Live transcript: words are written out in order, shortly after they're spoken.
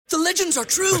The legends are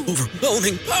true.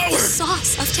 Overwhelming power!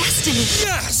 Sauce of destiny.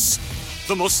 Yes!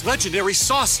 The most legendary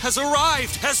sauce has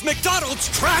arrived as McDonald's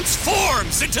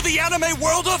transforms into the anime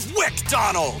world of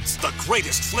WickDonald's. The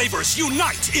greatest flavors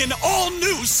unite in all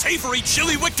new savory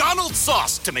chili McDonald's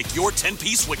sauce to make your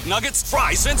 10-piece Wick Nuggets,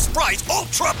 fries, and Sprite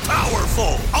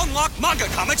ultra-powerful. Unlock manga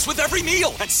comics with every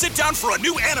meal and sit down for a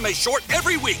new anime short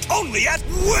every week only at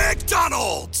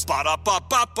WickDonald's.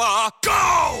 Ba-da-ba-ba-ba,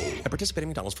 go! At participating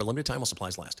McDonald's for a limited time while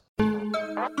supplies last.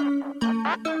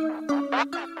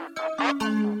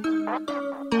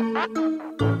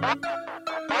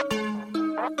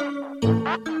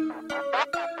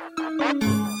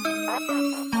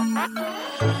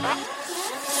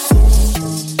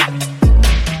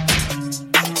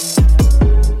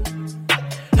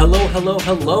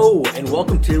 Hello, and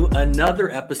welcome to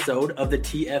another episode of the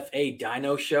TFA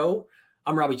Dino Show.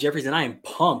 I'm Robbie Jeffries, and I am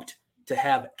pumped to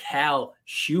have Cal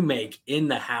Shoemake in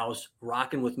the house,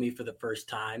 rocking with me for the first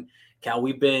time. Cal,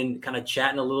 we've been kind of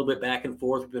chatting a little bit back and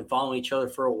forth. We've been following each other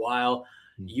for a while.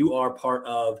 You are part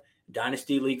of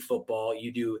Dynasty League Football.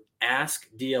 You do Ask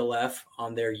DLF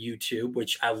on their YouTube,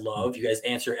 which I love. You guys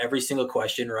answer every single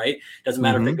question, right? Doesn't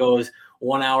matter if it goes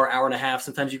 1 hour, hour and a half.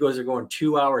 Sometimes you guys are going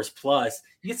 2 hours plus.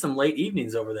 You get some late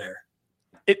evenings over there.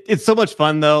 It's so much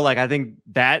fun, though. Like, I think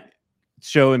that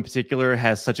show in particular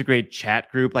has such a great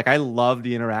chat group. Like, I love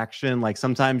the interaction. Like,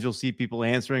 sometimes you'll see people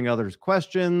answering others'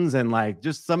 questions and like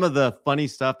just some of the funny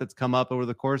stuff that's come up over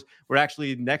the course. We're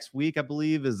actually next week, I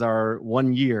believe, is our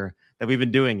 1 year that we've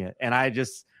been doing it. And I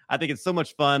think it's so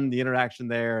much fun, the interaction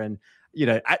there. And, you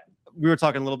know, we were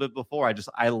talking a little bit before.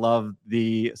 I love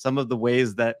some of the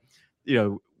ways that, you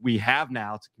know, we have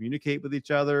now to communicate with each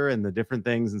other and the different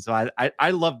things. And so I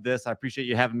love this. I appreciate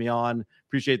you having me on.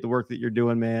 Appreciate the work that you're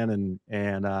doing, man.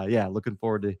 And yeah, looking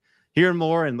forward to hearing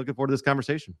more and looking forward to this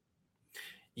conversation.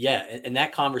 Yeah, and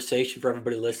that conversation for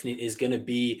everybody listening is going to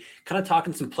be kind of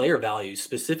talking some player values,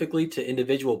 specifically to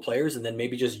individual players, and then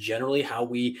maybe just generally how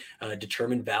we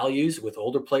determine values with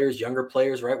older players, younger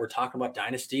players, right? We're talking about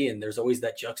Dynasty, and there's always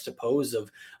that juxtapose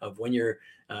of when you're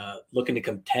looking to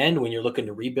contend, when you're looking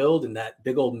to rebuild, and that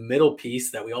big old middle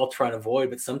piece that we all try to avoid,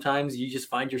 but sometimes you just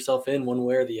find yourself in one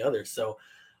way or the other. So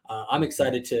I'm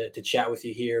excited to chat with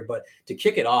you here, but to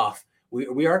kick it off,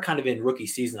 we are kind of in rookie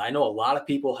season. I know a lot of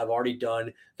people have already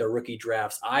done their rookie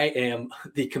drafts. I am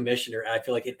the commissioner. I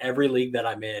feel like in every league that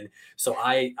I'm in. So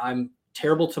I'm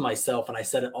terrible to myself. And I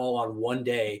set it all on one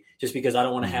day just because I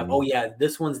don't want to have, oh yeah,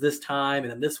 this one's this time.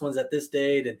 And then this one's at this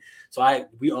date. And so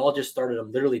we all just started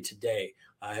them literally today.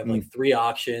 I have like 3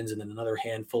 auctions and then another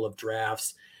handful of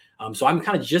drafts. So I'm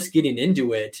kind of just getting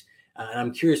into it. And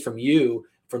I'm curious from you,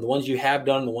 from the ones you have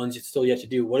done, the ones you still yet to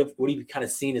do, what have you kind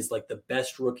of seen as like the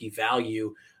best rookie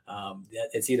value that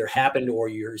it's either happened or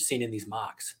you're seeing in these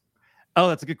mocks? Oh,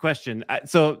 that's a good question.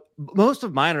 So most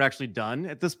of mine are actually done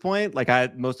at this point.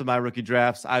 Like most of my rookie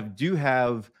drafts, I do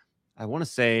have, I want to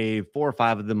say 4 or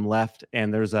 5 of them left.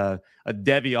 And there's a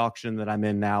Devi auction that I'm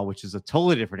in now, which is a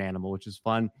totally different animal, which is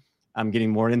fun. I'm getting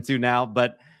more into now,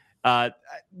 but a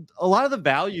lot of the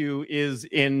value is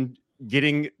in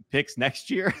getting picks next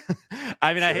year.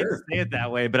 I mean, I hate to say it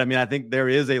that way, but I mean, I think there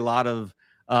is a lot of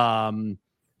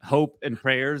hope and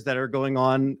prayers that are going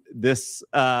on this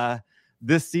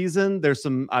season. There's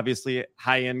some obviously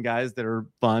high-end guys that are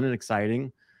fun and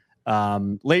exciting.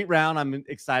 Late round, I'm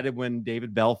excited when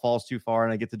David Bell falls too far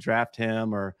and I get to draft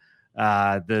him, or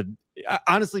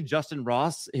honestly, Justin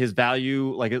Ross, his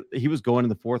value, like he was going in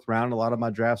the 4th round a lot of my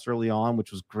drafts early on,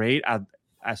 which was great. I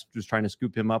was trying to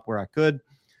scoop him up where I could.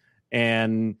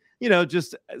 And, you know,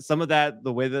 just some of that,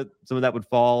 the way that some of that would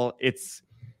fall,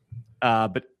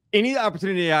 but any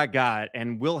opportunity I got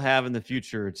and will have in the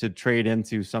future to trade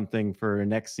into something for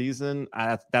next season,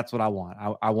 that's what I want.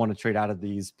 I want to trade out of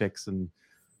these picks and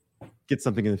get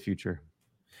something in the future.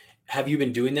 Have you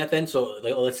been doing that then? So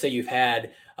let's say you've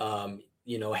had,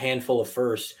 a handful of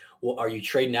firsts. Well, are you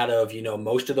trading out of,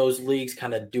 most of those leagues,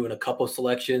 kind of doing a couple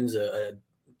selections,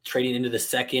 trading into the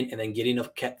second and then getting a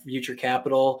future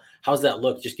capital? How's that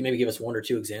look? Just maybe give us 1 or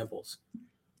 2 examples.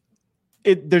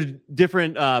 There's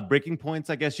different breaking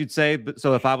points, I guess you'd say. But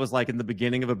so if I was like in the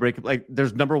beginning of a break, like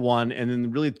there's number 1 and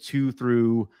then really 2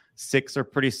 through 6 are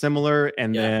pretty similar.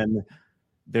 And then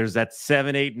there's that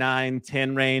 7, 8, 9,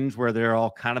 10 range where they're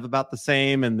all kind of about the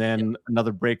same. And then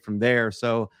another break from there.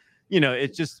 So,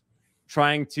 it's just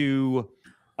trying to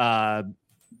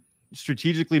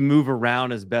strategically move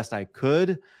around as best I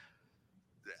could.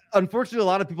 Unfortunately, a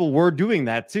lot of people were doing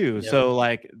that too. Yep. So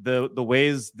like the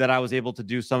ways that I was able to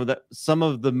do some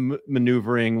of the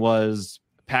maneuvering was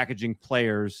packaging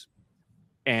players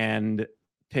and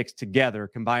picks together,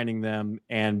 combining them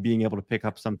and being able to pick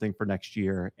up something for next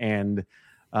year. And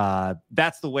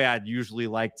that's the way I'd usually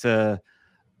like to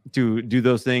do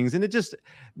those things. And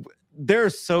there are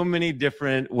so many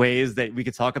different ways that we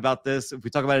could talk about this. If we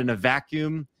talk about it in a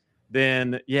vacuum,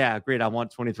 then yeah, great. I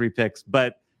want 23 picks.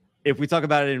 But if we talk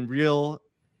about it in real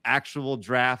actual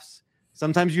drafts,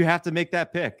 sometimes you have to make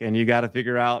that pick and you got to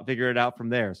figure it out from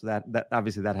there. So that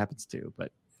obviously that happens too,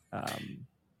 but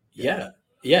yeah.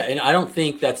 And I don't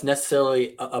think that's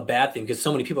necessarily a bad thing, because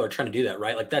so many people are trying to do that,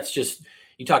 right? Like, that's just,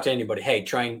 you talk to anybody, hey,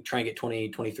 try and get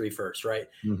 2023 first, right?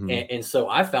 Mm-hmm. And so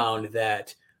I found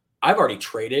that I've already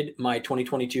traded my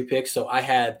 2022 picks. So I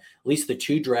had at least the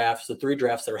 3 drafts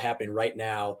that are happening right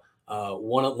now.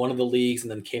 One of the leagues,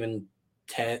 and then came in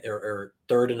 10th or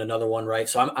third in another one, right?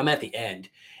 So I'm at the end,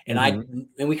 and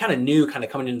Mm-hmm. we kind of knew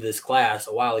coming into this class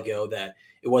a while ago that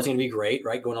it wasn't going to be great,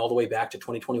 right? Going all the way back to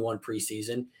 2021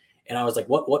 preseason. And I was like,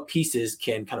 what pieces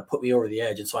can kind of put me over the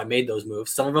edge? And so I made those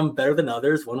moves. Some of them better than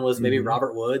others. One was maybe Mm-hmm.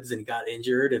 Robert Woods, and he got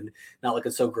injured and not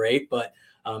looking so great. But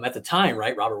at the time,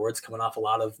 right, Robert Woods coming off a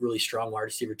lot of really strong wide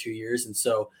receiver 2 years. And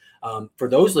so for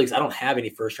those leagues, I don't have any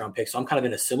first round picks. So I'm kind of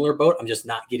in a similar boat. I'm just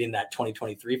not getting that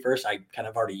 2023 first. I kind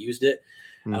of already used it.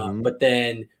 Mm-hmm. But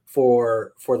then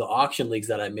for the auction leagues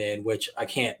that I'm in, which I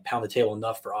can't pound the table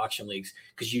enough for auction leagues,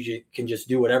 because you can just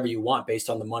do whatever you want based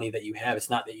on the money that you have. It's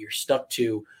not that you're stuck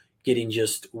to getting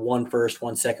just 1 first,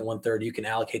 1 second, 1 third. You can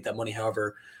allocate that money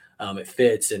however it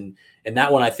fits. And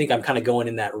that one, I think I'm kind of going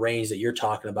in that range that you're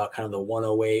talking about, kind of the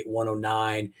 108,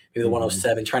 109, maybe the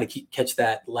 107, trying to catch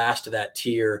that last of that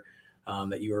tier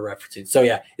that you were referencing. So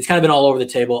yeah, it's kind of been all over the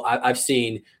table. I've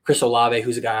seen Chris Olave,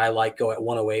 who's a guy I like, go at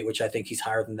 108, which I think he's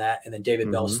higher than that. And then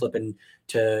David Bell slipping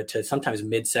to sometimes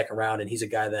mid-second round. And he's a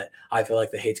guy that I feel like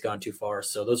the hate's gone too far.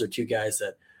 So those are 2 guys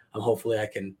that hopefully I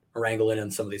can wrangle in on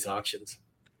some of these auctions.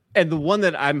 And the one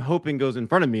that I'm hoping goes in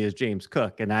front of me is James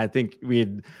Cook. And I think we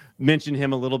had mentioned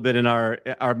him a little bit in our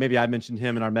maybe I mentioned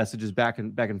him in our messages back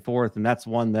and forth. And that's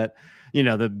one that,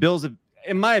 the Bills have,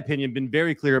 in my opinion, been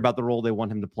very clear about the role they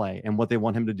want him to play and what they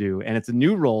want him to do. And it's a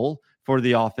new role for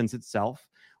the offense itself,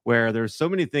 where there's so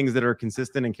many things that are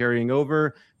consistent and carrying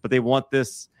over, but they want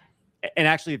this. And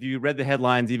actually, if you read the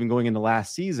headlines, even going into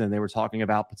last season, they were talking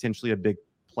about potentially a big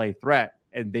play threat,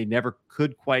 and they never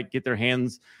could quite get their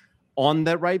hands on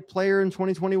that right player in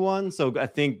 2021. So I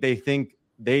think they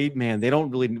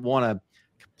don't really want to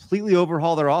completely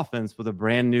overhaul their offense with a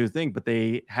brand new thing, but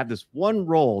they have this one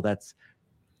role that's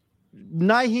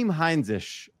Nyheim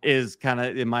Hines-ish is kind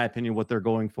of, in my opinion, what they're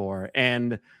going for.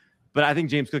 But I think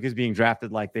James Cook is being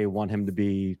drafted like they want him to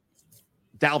be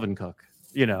Dalvin Cook,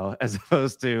 as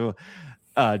opposed to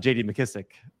JD McKissick.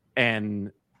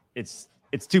 And it's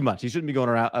too much. He shouldn't be going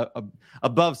around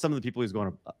above some of the people he's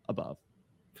going above.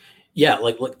 Yeah,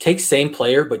 like take same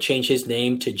player, but change his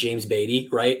name to James Beatty,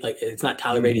 right? Like, it's not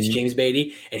Tyler Beatty, it's James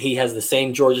Beatty, and he has the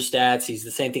same Georgia stats. He's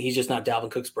the same thing. He's just not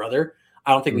Dalvin Cook's brother.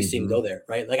 I don't think we see him go there,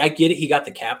 right? Like, I get it. He got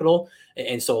the capital,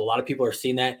 and so a lot of people are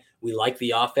seeing that. We like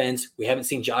the offense. We haven't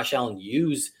seen Josh Allen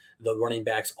use the running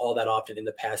backs all that often in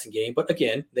the passing game. But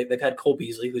again, they've had Cole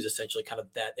Beasley, who's essentially kind of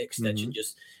that extension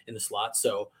just in the slot.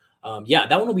 So, yeah,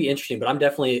 that one will be interesting, but I'm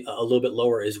definitely a little bit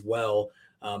lower as well.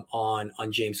 On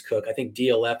James Cook. I think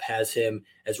DLF has him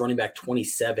as running back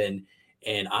 27,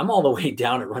 and I'm all the way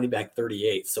down at running back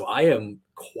 38. So I am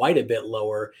quite a bit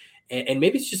lower. And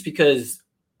maybe it's just because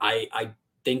I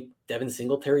think Devin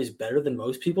Singletary is better than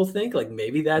most people think. Like,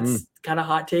 maybe that's kind of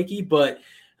hot takey, but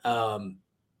I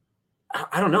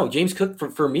don't know. James Cook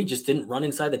for me just didn't run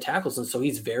inside the tackles. And so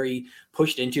he's very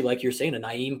pushed into, like you're saying, a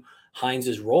Nyheim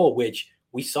Hines' role, which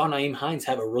we saw Nyheim Hines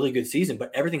have a really good season,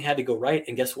 but everything had to go right.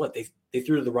 And guess what? They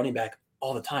threw to the running back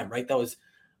all the time, right? That was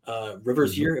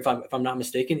Rivers' year, if I'm not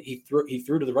mistaken. He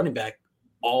threw to the running back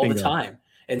all the time.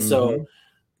 And so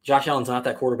Josh Allen's not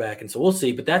that quarterback. And so we'll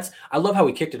see. But I love how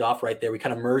we kicked it off right there. We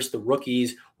kind of merged the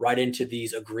rookies right into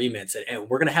these agreements. And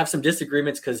we're going to have some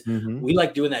disagreements because we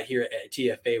like doing that here at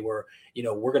TFA, where,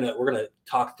 we're going to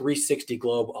talk 360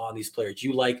 globe on these players.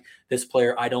 You like this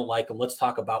player, I don't like him. Let's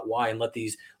talk about why and let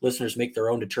these listeners make their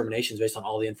own determinations based on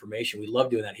all the information. We love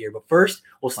doing that here. But first,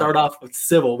 we'll start off with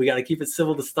civil. We got to keep it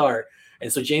civil to start.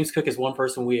 And so James Cook is one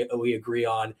person we agree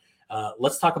on.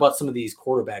 Let's talk about some of these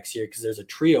quarterbacks here, because there's a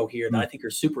trio here that I think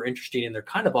are super interesting, and they're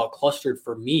kind of all clustered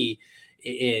for me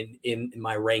in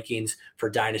my rankings for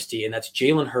Dynasty, and that's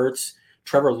Jalen Hurts,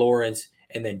 Trevor Lawrence,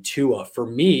 and then Tua. For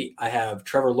me, I have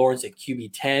Trevor Lawrence at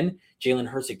QB 10, Jalen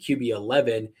Hurts at QB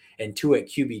 11, and Tua at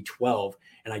QB 12.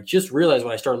 And I just realized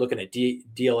when I started looking at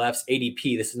DLF's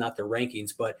ADP, this is not their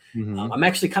rankings, but I'm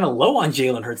actually kind of low on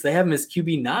Jalen Hurts. They have him as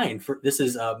QB 9. This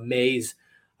is May's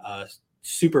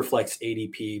Superflex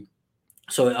ADP.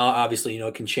 So obviously,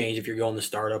 it can change if you're going the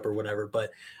startup or whatever.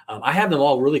 But I have them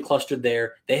all really clustered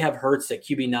there. They have Hurts at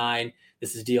QB9.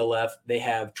 This is DLF. They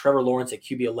have Trevor Lawrence at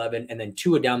QB11, and then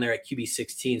Tua down there at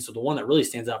QB16. So the one that really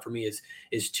stands out for me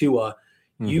is Tua.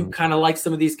 You kind of like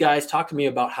some of these guys. Talk to me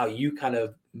about how you kind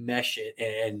of mesh it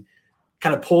and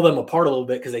kind of pull them apart a little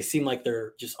bit, because they seem like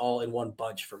they're just all in one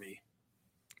bunch for me.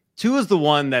 Tua is the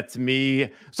one that, to me,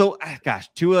 so gosh,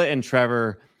 Tua and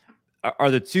Trevor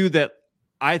are the two that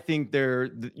I think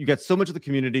you got so much of the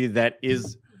community that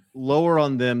is lower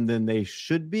on them than they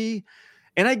should be.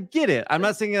 And I get it. I'm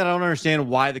not saying that I don't understand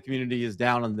why the community is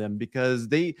down on them, because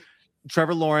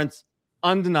Trevor Lawrence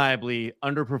undeniably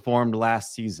underperformed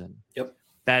last season. Yep.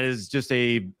 That is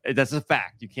that's a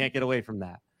fact. You can't get away from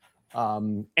that.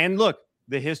 And look,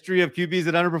 the history of QBs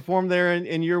that underperform there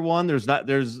in year one, there's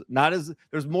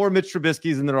more Mitch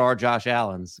Trubisky's than there are Josh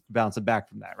Allen's bouncing back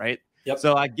from that, right? Yep.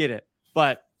 So I get it.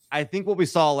 But I think what we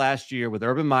saw last year with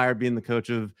Urban Meyer being the coach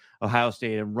of Ohio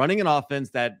State and running an offense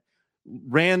that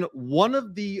ran one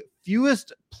of the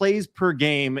fewest plays per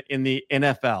game in the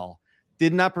NFL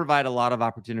did not provide a lot of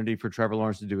opportunity for Trevor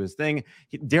Lawrence to do his thing.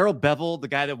 Darrell Bevel, the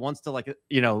guy that wants to,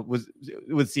 was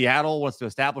with Seattle, wants to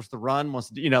establish the run, wants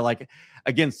to,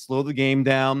 again, slow the game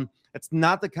down. It's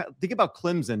not think about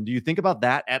Clemson. Do you think about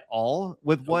that at all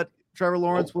with what Trevor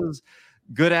Lawrence was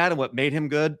good at and what made him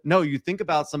good? No, you think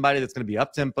about somebody that's going to be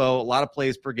up tempo, a lot of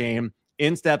plays per game.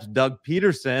 In steps Doug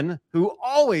Peterson, who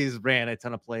always ran a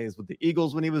ton of plays with the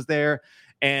Eagles when he was there,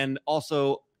 and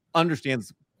also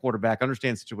understands quarterback,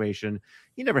 understands situation.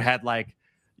 He never had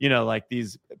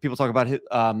these people talk about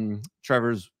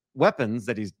Trevor's weapons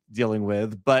that he's dealing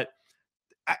with, but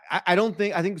I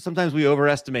think sometimes we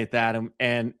overestimate that,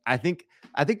 and I think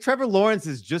Trevor Lawrence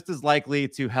is just as likely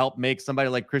to help make somebody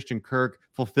like Christian Kirk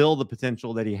fulfill the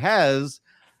potential that he has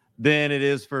than it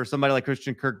is for somebody like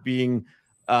Christian Kirk being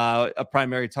a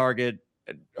primary target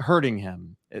hurting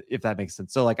him, if that makes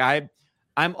sense. So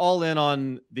I'm all in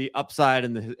on the upside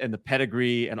and the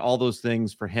pedigree and all those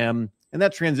things for him. And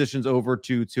that transitions over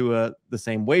to the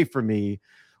same way for me,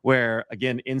 where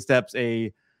again, in steps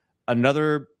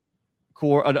another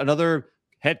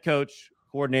head coach,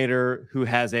 coordinator who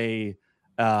has a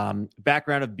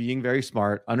background of being very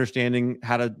smart, understanding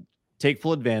how to take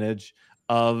full advantage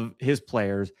of his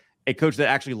players, a coach that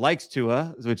actually likes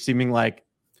Tua, which seeming like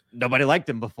nobody liked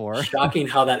him before. Shocking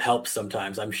how that helps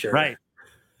sometimes, I'm sure. Right.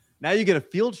 Now you get a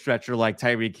field stretcher like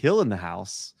Tyreek Hill in the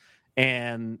house.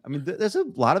 And I mean, there's a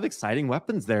lot of exciting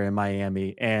weapons there in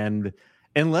Miami. And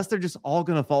unless they're just all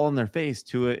going to fall on their face,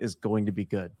 Tua is going to be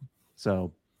good.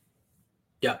 So.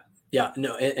 Yeah.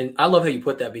 No. And I love how you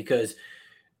put that, because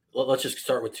let's just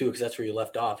start with Tua, because that's where you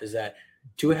left off, is that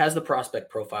Tua has the prospect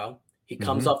profile. He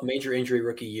comes off major injury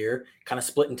rookie year, kind of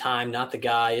split in time. Not the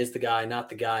guy, is the guy, not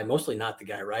the guy, mostly not the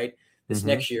guy, right? This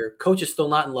next year, coach is still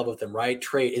not in love with him, right?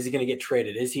 Is he going to get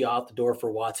traded? Is he out the door for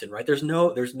Watson, right? There's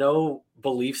no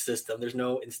belief system. There's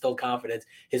no instilled confidence.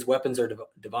 His weapons are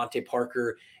Devontae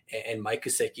Parker and Mike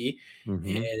Gesicki, and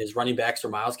his running backs are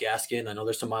Myles Gaskin. I know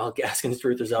there's some Myles Gaskin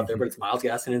truthers out there, but it's Myles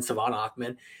Gaskin and Savon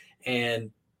Ahmed.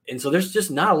 And so there's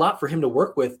just not a lot for him to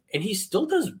work with, and he still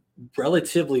does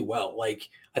relatively well.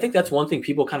 I think that's one thing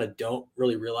people kind of don't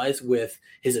really realize with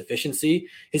his efficiency.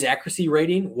 His accuracy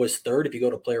rating was third if you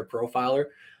go to Player Profiler.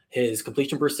 His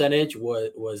completion percentage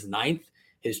was ninth.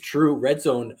 His true red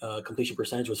zone completion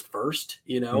percentage was first.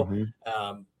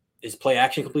 His play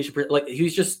action completion,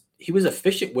 he was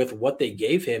efficient with what they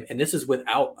gave him, and this is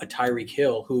without a Tyreek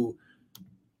Hill, who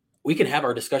we can have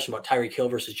our discussion about Tyreek Hill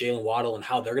versus Jalen Waddle and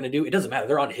how they're going to do. It doesn't matter.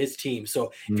 They're on his team.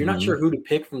 So if you're not sure who to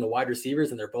pick from the wide receivers,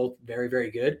 and they're both very,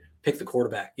 very good, pick the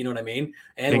quarterback. You know what I mean?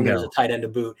 And when there's a tight end to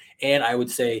boot. And I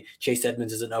would say Chase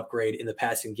Edmonds is an upgrade in the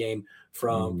passing game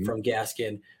from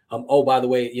Gaskin. By the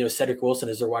way, Cedric Wilson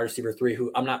is their wide receiver 3,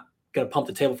 who I'm not going to pump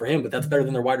the table for him, but that's better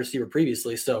than their wide receiver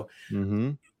previously. So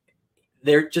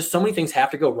there just so many things have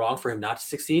to go wrong for him not to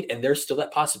succeed. And there's still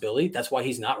that possibility. That's why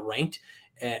he's not ranked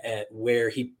at where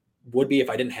he would be if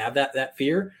I didn't have that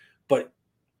fear. But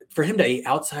for him to be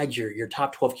outside your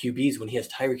top 12 QBs when he has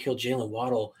Tyreek Hill, Jalen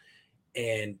Waddle,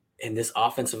 and this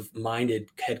offensive minded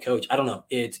head coach, I don't know.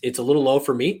 It's a little low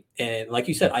for me. And like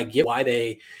you said, I get why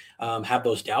they have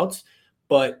those doubts,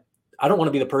 but I don't want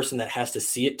to be the person that has to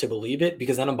see it to believe it,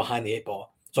 because then I'm behind the 8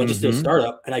 ball. So I just did a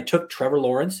startup, and I took Trevor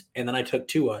Lawrence, and then I took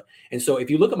Tua. And so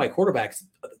if you look at my quarterbacks,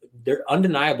 they're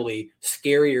undeniably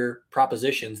scarier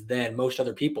propositions than most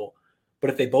other people. But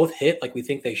if they both hit like we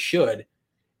think they should,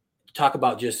 talk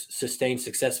about just sustained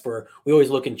success we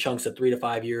always look in chunks of 3 to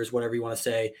 5 years, whatever you want to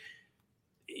say.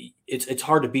 It's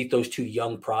hard to beat those two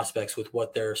young prospects with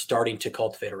what they're starting to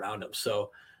cultivate around them.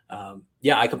 So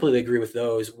Yeah, I completely agree with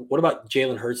those. What about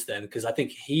Jalen Hurts then? Because I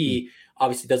think he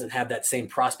obviously doesn't have that same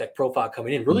prospect profile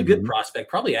coming in. Really good prospect.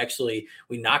 Probably actually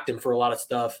we knocked him for a lot of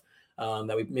stuff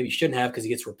that we maybe shouldn't have because he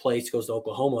gets replaced, goes to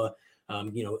Oklahoma.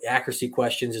 Accuracy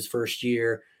questions his first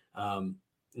year.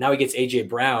 Now he gets A.J.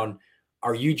 Brown.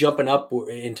 Are you jumping up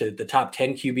into the top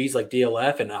 10 QBs like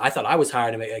DLF? And I thought I was high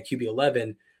on him at QB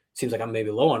 11. Seems like I'm maybe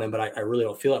low on him, but I really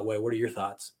don't feel that way. What are your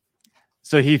thoughts?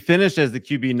 So he finished as the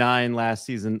QB 9 last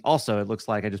season. Also, it looks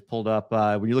like I just pulled up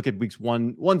when you look at weeks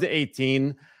 1 to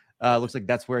 18, looks like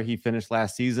that's where he finished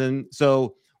last season.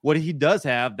 So what he does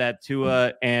have that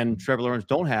Tua and Trevor Lawrence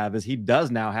don't have is he does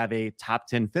now have a top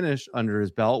 10 finish under his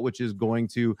belt, which is going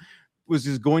to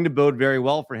bode very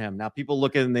well for him. Now people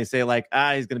look at it and they say like,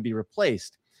 he's going to be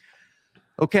replaced.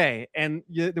 Okay. And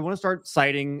they want to start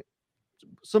citing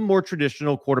some more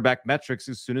traditional quarterback metrics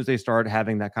as soon as they start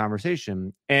having that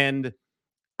conversation. And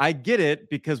I get it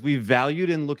because we valued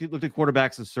and looked at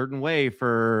quarterbacks a certain way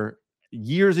for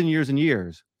years and years and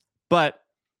years. But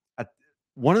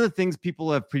one of the things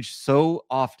people have preached so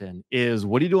often is,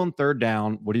 what do you do on third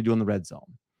down? What do you do in the red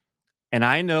zone? And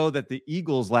I know that the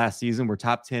Eagles last season were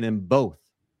top 10 in both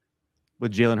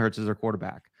with Jalen Hurts as their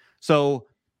quarterback. So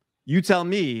you tell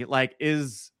me, like,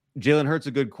 is Jalen Hurts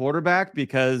a good quarterback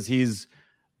because is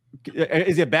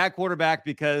he a bad quarterback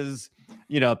because,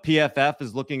 PFF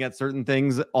is looking at certain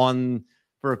things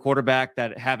for a quarterback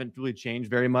that haven't really changed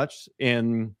very much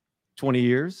in 20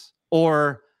 years?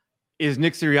 Or is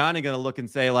Nick Sirianni going to look and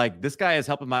say, like, this guy is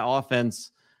helping my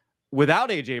offense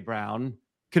without A.J. Brown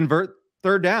convert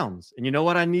third downs? And you know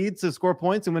what I need to score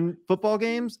points and win football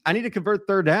games? I need to convert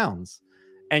third downs.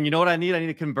 And you know what I need? I need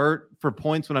to convert for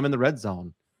points when I'm in the red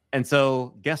zone. And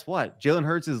so guess what? Jalen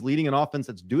Hurts is leading an offense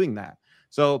that's doing that.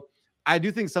 So I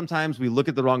do think sometimes we look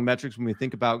at the wrong metrics when we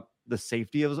think about the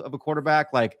safety of a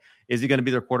quarterback. Like, is he going to be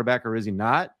their quarterback or is he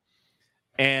not?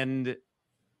 And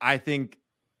I think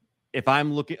if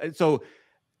I'm looking, so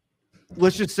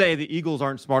let's just say the Eagles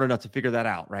aren't smart enough to figure that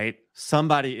out, right?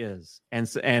 Somebody is.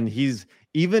 And he's,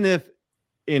 even if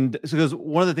because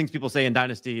one of the things people say in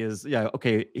Dynasty is,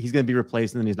 okay, he's going to be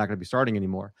replaced and then he's not going to be starting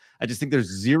anymore. I just think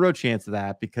there's zero chance of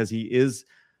that because he is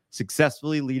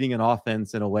successfully leading an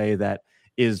offense in a way that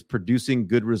is producing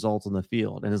good results on the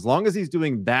field. And as long as he's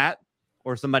doing that,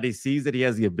 or somebody sees that he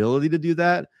has the ability to do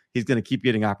that, he's going to keep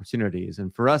getting opportunities.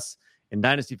 And for us in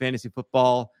Dynasty Fantasy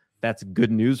Football, that's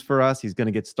good news for us. He's going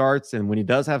to get starts. And when he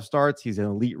does have starts, he's an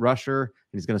elite rusher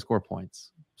and he's going to score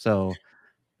points. So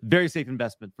very safe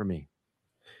investment for me.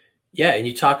 Yeah. And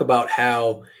you talk about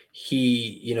how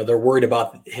they're worried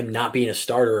about him not being a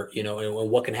starter, and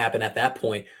what can happen at that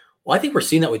point. Well, I think we're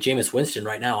seeing that with Jameis Winston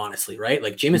right now, honestly, right?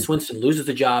 Like Jameis Winston loses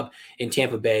the job in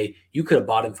Tampa Bay. You could have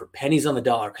bought him for pennies on the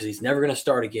dollar because he's never going to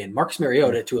start again. Marcus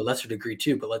Mariota to a lesser degree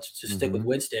too, but let's just stick with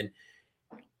Winston.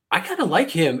 I kind of like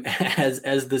him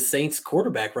as the Saints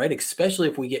quarterback, right? Especially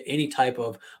if we get any type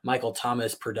of Michael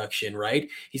Thomas production, right?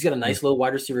 He's got a nice little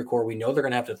wide receiver core. We know they're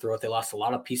going to have to throw it. They lost a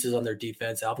lot of pieces on their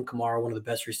defense. Alvin Kamara, one of the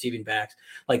best receiving backs.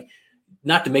 Like,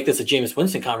 not to make this a Jameis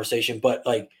Winston conversation, but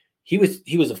like he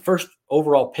was a first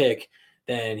overall pick.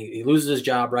 Then he loses his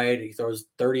job, right? He throws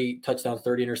 30 touchdowns,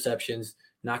 30 interceptions,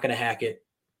 not going to hack it.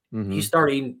 Mm-hmm. He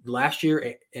started last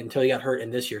year until he got hurt,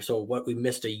 and this year. So we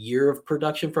missed a year of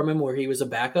production from him where he was a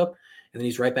backup, and then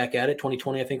he's right back at it.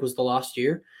 2020, I think, was the lost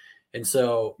year. And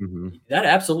so that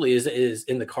absolutely is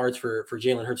in the cards for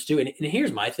Jalen Hurts too. And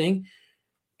here's my thing.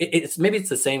 It's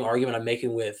the same argument I'm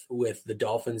making with the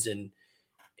Dolphins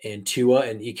and Tua,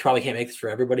 and you probably can't make this for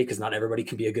everybody because not everybody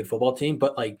can be a good football team.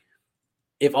 But like,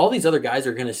 if all these other guys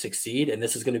are going to succeed and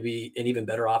this is going to be an even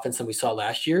better offense than we saw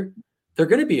last year, they're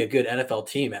going to be a good NFL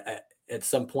team at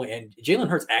some point. And Jalen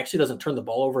Hurts actually doesn't turn the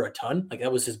ball over a ton. Like,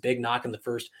 that was his big knock in the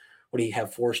first, what do you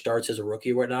have, 4 starts as a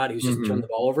rookie or whatnot. He was just turning the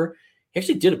ball over. He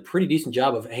actually did a pretty decent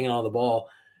job of hanging on the ball,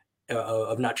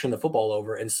 of not turning the football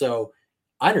over. And so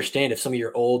I understand if some of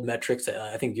your old metrics,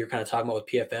 I think you're kind of talking about with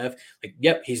PFF, like,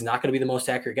 yep, he's not going to be the most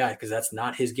accurate guy because that's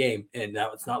not his game. And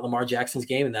it's not Lamar Jackson's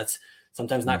game. And that's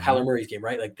sometimes not Kyler Murray's game,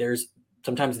 right? Like,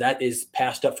 sometimes that is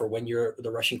passed up for when you're the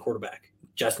rushing quarterback.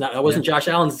 That wasn't Josh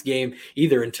Allen's game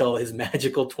either until his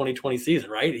magical 2020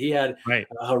 season, right? He had a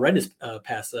horrendous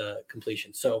pass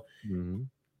completion. So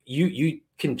you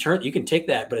can take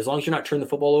that, but as long as you're not turning the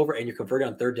football over and you're converting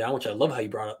on third down, which I love how you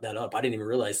brought that up. I didn't even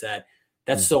realize that.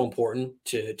 That's so important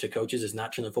to coaches, is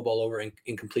not turning the football over and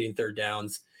completing third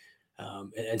downs.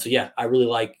 And so, yeah, I really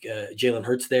like Jalen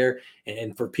Hurts there.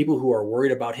 And for people who are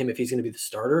worried about him, if he's going to be the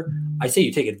starter, I say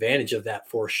you take advantage of that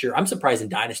for sure. I'm surprised in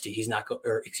Dynasty he's not,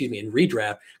 in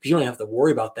redraft, because you don't have to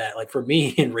worry about that. Like, for me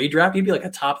in redraft, he'd be like a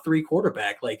top 3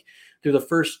 quarterback. Like, through the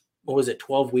first what was it,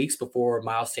 12 weeks before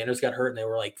Miles Sanders got hurt, and they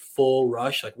were like full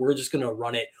rush. Like, we're just going to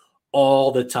run it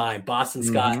all the time. Boston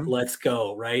Scott, let's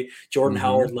go, right? Jordan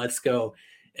Howard, let's go.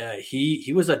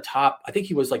 He was a top, I think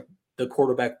he was like the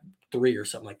quarterback 3 or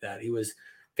something like that. He was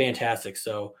fantastic.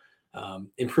 So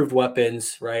improved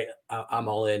weapons, right? I'm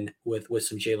all in with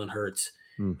some Jalen Hurts.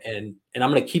 And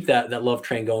I'm going to keep that love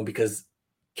train going because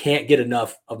can't get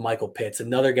enough of Michael Pittman,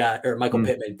 another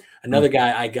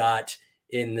guy I got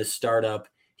in this startup.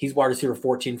 He's wide receiver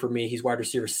 14 for me. He's wide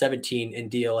receiver 17 in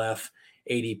DLF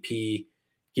ADP.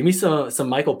 Give me some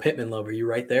Michael Pittman love. Are you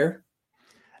right there?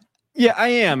 Yeah, I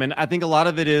am. And I think a lot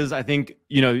of it is, I think,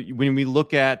 when we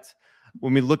look at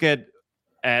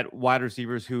wide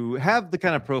receivers who have the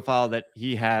kind of profile that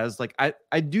he has, like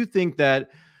I do think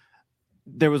that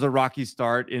there was a rocky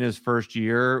start in his first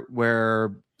year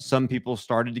where some people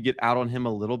started to get out on him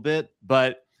a little bit,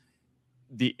 but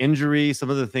the injury, some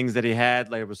of the things that he had,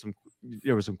 like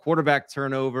there was some quarterback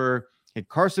turnover. He had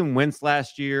Carson Wentz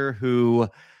last year, who,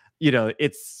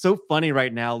 it's so funny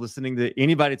right now listening to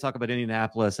anybody talk about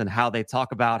Indianapolis and how they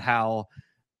talk about how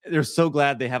they're so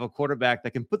glad they have a quarterback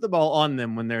that can put the ball on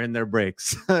them when they're in their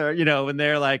breaks, when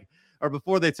they're like, or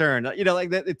before they turn, like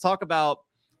they talk about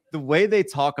the way they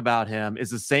talk about him is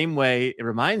the same way. It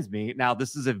reminds me, now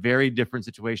this is a very different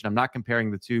situation. I'm not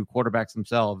comparing the two quarterbacks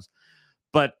themselves,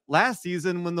 but last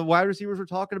season when the wide receivers were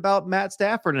talking about Matt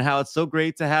Stafford and how it's so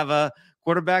great to have a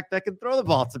quarterback that can throw the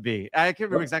ball to me. I can't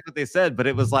remember exactly what they said, but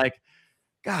it was like,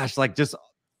 gosh, like just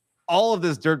all of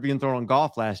this dirt being thrown on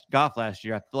Goff last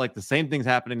year. I feel like the same thing's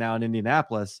happening now in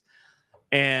Indianapolis.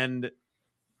 And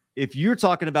if you're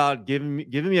talking about giving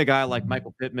me a guy like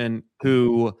Michael Pittman,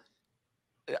 who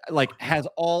like has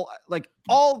all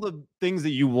the things that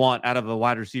you want out of a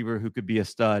wide receiver who could be a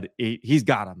stud, he's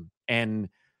got them. And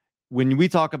when we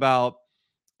talk about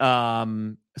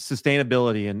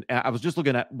sustainability, and I was just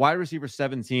looking at wide receiver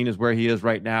 17 is where he is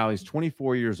right now. He's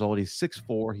 24 years old. He's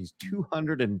 6'4". He's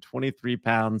 223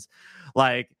 pounds.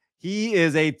 Like, he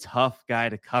is a tough guy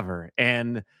to cover.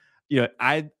 And,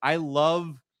 I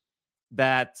love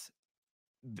that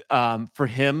for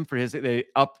him, they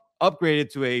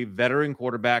upgraded to a veteran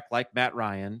quarterback like Matt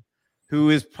Ryan,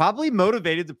 who is probably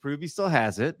motivated to prove he still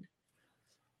has it.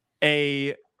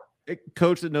 A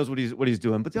coach that knows what he's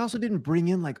doing, but they also didn't bring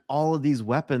in like all of these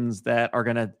weapons that are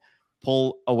going to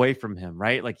pull away from him,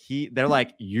 right? Like they're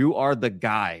like, you are the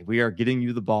guy. We are getting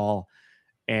you the ball,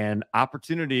 and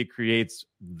opportunity creates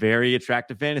very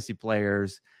attractive fantasy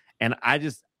players. And I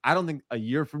don't think a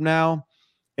year from now,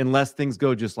 unless things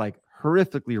go just like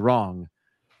horrifically wrong,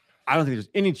 I don't think there's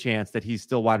any chance that he's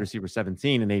still wide receiver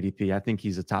 17 in ADP. I think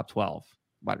he's a top 12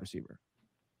 wide receiver.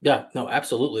 Yeah, no,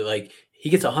 absolutely. Like, he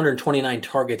gets 129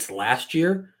 targets last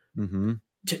year.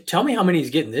 Tell me how many he's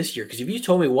getting this year. Because if you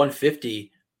told me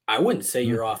 150, I wouldn't say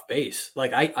you're off base.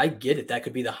 Like, I get it. That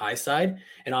could be the high side.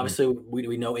 And obviously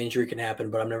we know injury can happen,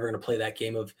 but I'm never going to play that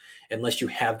game of, unless you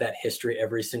have that history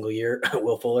every single year,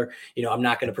 Will Fuller, I'm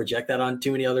not going to project that on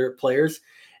too many other players.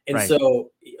 And so,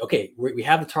 okay, we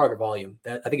have the target volume.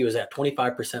 That I think it was at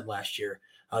 25% last year.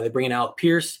 They bring in Alec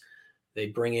Pierce. They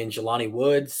bring in Jelani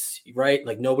Woods, right?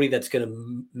 Like, nobody that's going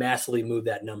to massively move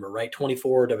that number, right?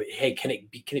 24 to, hey, can it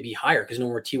be higher? Because no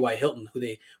more T.Y. Hilton,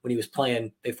 when he was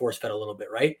playing, they force fed a little bit,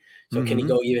 right? So can he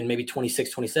go even maybe 26,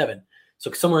 27?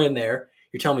 So somewhere in there,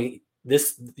 you're telling me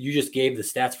this, you just gave the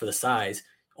stats for the size,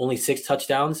 only 6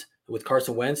 touchdowns with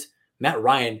Carson Wentz. Matt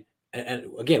Ryan, and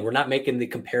again, we're not making the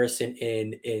comparison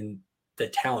in the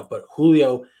talent, but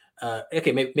Julio,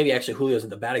 maybe actually Julio isn't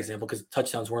the bad example because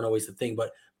touchdowns weren't always the thing,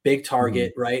 but big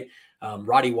target, right?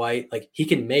 Roddy White, like, he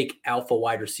can make alpha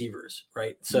wide receivers,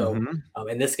 right? So,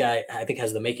 and this guy, I think,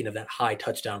 has the making of that high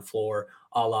touchdown floor,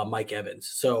 a la Mike Evans.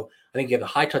 So I think you have a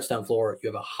high touchdown floor, you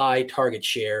have a high target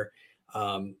share.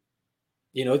 The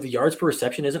yards per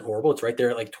reception isn't horrible. It's right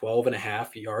there at like 12 and a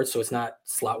half yards. So it's not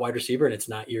slot wide receiver and it's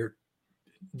not your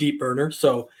deep burner.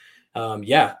 So I'm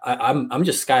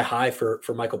just sky high for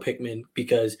Michael Pittman,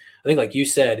 because I think, like you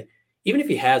said, even if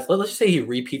he has, let's just say he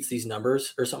repeats these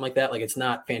numbers or something like that, like, it's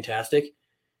not fantastic.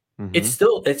 It's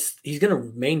still, he's going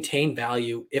to maintain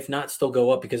value, if not still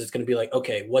go up, because it's going to be like,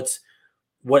 okay,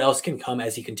 what else can come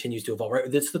as he continues to evolve,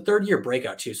 right? It's the 3rd year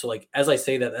breakout too. So, like, as I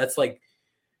say that's like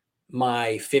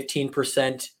my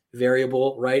 15%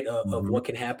 variable, right? Of what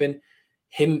can happen.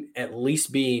 Him at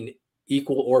least being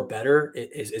equal or better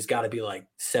is got to be like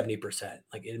 70%,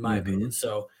 like, in my opinion.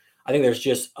 So I think there's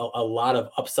just a lot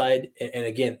of upside. And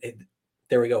again,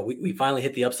 there we go. We finally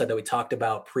hit the upside that we talked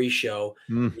about pre-show.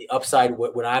 The upside,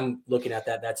 what I'm looking at,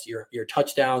 that's your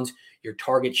touchdowns, your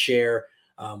target share,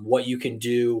 what you can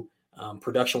do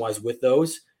production-wise with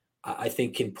those, I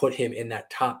think can put him in that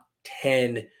top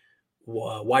 10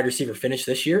 wide receiver finish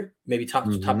this year. Maybe top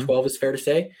 12 is fair to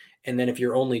say. And then if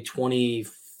you're only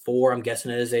 24, I'm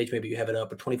guessing at his age, maybe you have it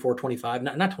up at 24, 25,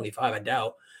 not 25, I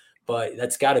doubt, but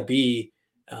that's got to be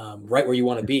right where you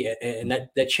want to be. And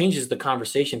that changes the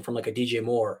conversation from like a DJ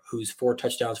Moore, who's 4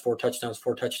 touchdowns.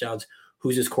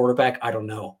 Who's his quarterback? I don't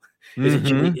know.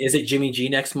 Is it Jimmy G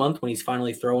next month when he's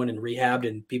finally throwing and rehabbed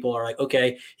and people are like,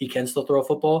 okay, he can still throw a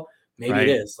football? Maybe it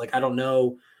is. Like, I don't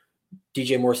know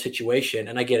DJ Moore's situation.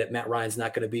 And I get it. Matt Ryan's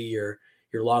not going to be your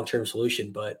long-term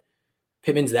solution, but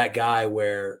Pittman's that guy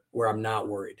where I'm not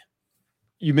worried.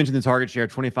 You mentioned the target share,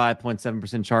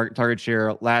 25.7% target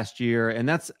share last year. And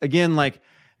that's, again, like,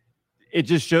 it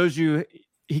just shows you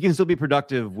he can still be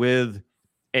productive with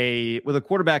a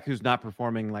quarterback who's not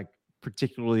performing like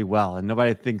particularly well. And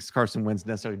nobody thinks Carson Wentz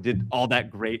necessarily did all that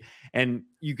great. And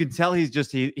you can tell he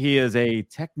is a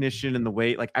technician in the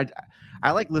way, like,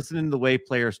 I like listening to the way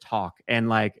players talk and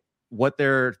like what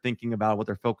they're thinking about, what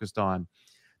they're focused on.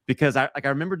 Because I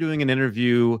remember doing an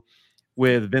interview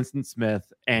with Vincent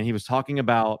Smith, and he was talking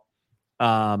about,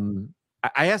 I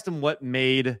asked him what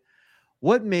made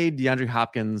DeAndre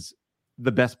Hopkins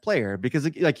the best player, because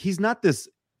like he's not this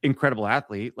incredible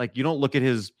athlete. Like, you don't look at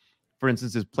for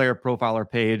instance, his player profiler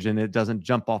page and it doesn't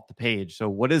jump off the page. So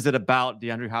what is it about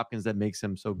DeAndre Hopkins that makes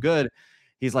him so good?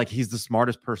 He's like, he's the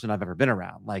smartest person I've ever been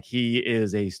around. Like, he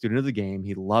is a student of the game.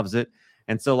 He loves it.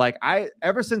 And so like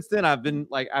ever since then, I've been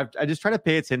like, I just try to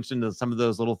pay attention to some of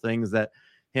those little things that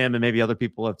him and maybe other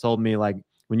people have told me, like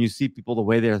when you see people, the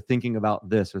way they're thinking about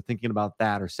this or thinking about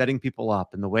that or setting people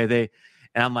up and the way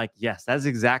and I'm like, yes, that's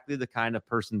exactly the kind of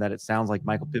person that it sounds like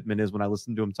Michael Pittman is when I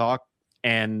listen to him talk.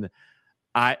 And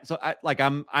I'm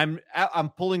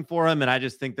pulling for him. And I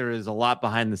just think there is a lot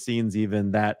behind the scenes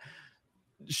even that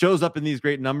shows up in these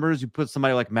great numbers. You put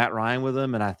somebody like Matt Ryan with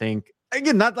him, and I think,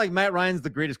 again, not like Matt Ryan's the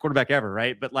greatest quarterback ever,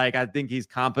 right? But like, I think he's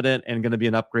competent and going to be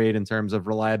an upgrade in terms of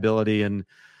reliability,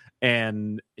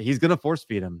 and he's going to force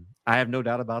feed him. I have no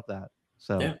doubt about that.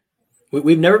 So yeah.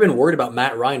 We've never been worried about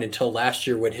Matt Ryan until last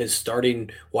year when his starting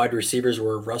wide receivers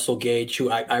were Russell Gage,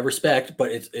 who I respect, but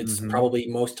it's probably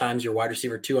most times your wide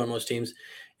receiver 2 on most teams,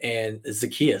 and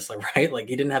Zacchaeus, right? Like,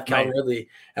 he didn't have Calvin Ridley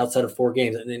outside of 4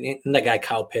 games. And that guy,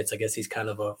 Kyle Pitts, I guess he's kind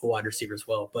of a wide receiver as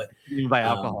well. But even by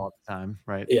alcohol at the time,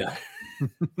 right? Yeah,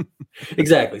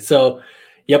 exactly. So,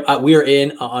 yep, we are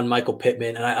in on Michael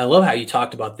Pittman. And I love how you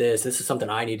talked about this. This is something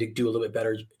I need to do a little bit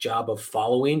better job of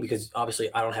following, because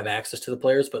obviously I don't have access to the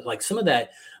players, but like some of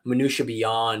that minutia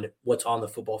beyond what's on the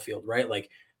football field, right? Like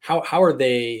how are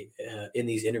they in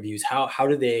these interviews?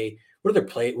 What are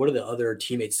the other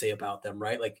teammates say about them,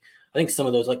 right? Like, I think some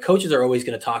of those, like, coaches are always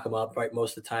going to talk them up, right?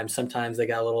 Most of the time. Sometimes they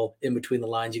got a little in between the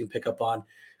lines you can pick up on.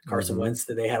 Carson Wentz,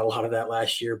 that they had a lot of that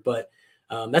last year, but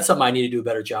that's something I need to do a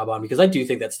better job on, because I do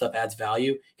think that stuff adds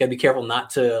value. You got to be careful not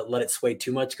to let it sway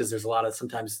too much, because there's a lot of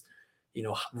sometimes,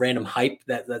 random hype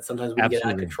that sometimes we can get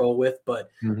out of control with. But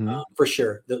for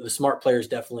sure, the smart players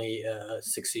definitely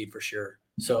succeed for sure.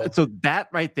 So that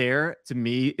right there, to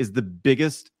me, is the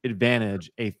biggest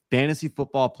advantage a fantasy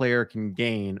football player can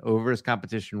gain over his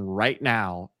competition right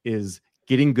now, is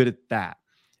getting good at that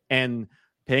and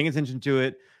paying attention to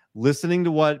it, listening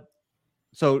to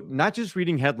so not just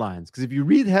reading headlines, because if you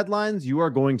read headlines, you are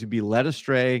going to be led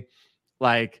astray,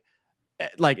 like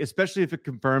especially if it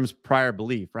confirms prior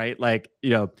belief, right? Like,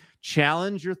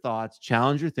 challenge your thoughts,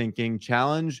 challenge your thinking,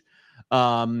 challenge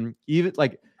even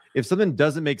like if something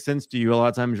doesn't make sense to you, a lot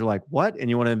of times you're like, what? And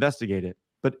you want to investigate it.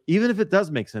 But even if it does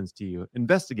make sense to you,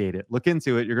 investigate it, look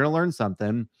into it. You're going to learn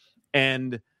something.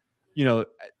 And,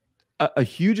 a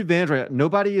huge advantage,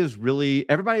 right?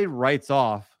 Everybody writes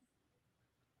off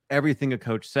everything a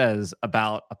coach says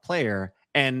about a player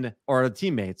or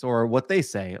teammates or what they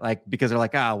say, like, because they're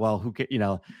like, well,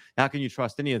 how can you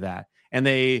trust any of that? And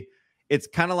it's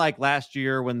kind of like last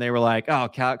year when they were like,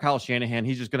 Kyle Shanahan,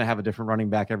 he's just going to have a different running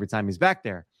back every time he's back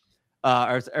there.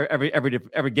 Or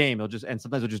every game, and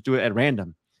sometimes he'll just do it at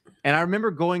random. And I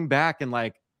remember going back and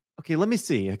like, okay, let me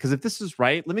see, because if this is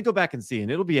right, let me go back and see,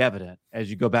 and it'll be evident as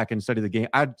you go back and study the game.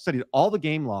 I studied all the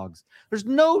game logs. There's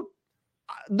no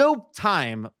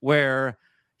time where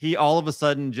he all of a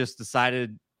sudden just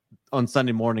decided on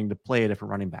Sunday morning to play a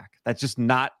different running back. That's just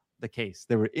not the case.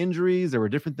 There were injuries, there were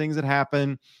different things that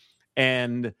happened,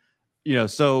 and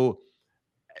so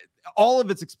all of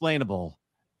it's explainable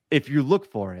if you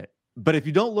look for it. But if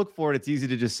you don't look for it, it's easy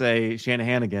to just say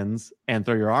Shanahanigans and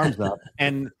throw your arms up,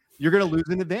 and you're going to lose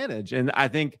an advantage. And I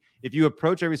think if you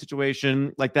approach every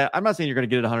situation like that, I'm not saying you're going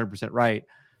to get it 100% right,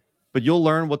 but you'll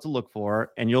learn what to look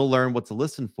for and you'll learn what to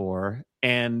listen for.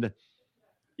 And,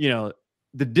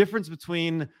 the difference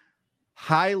between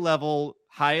high level,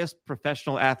 highest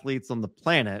professional athletes on the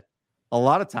planet a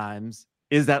lot of times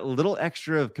is that little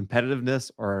extra of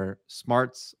competitiveness or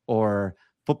smarts or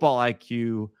football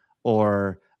IQ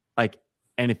or like,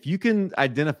 and if you can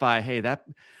identify, hey, that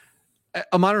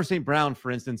Amon St. Brown,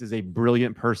 for instance, is a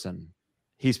brilliant person.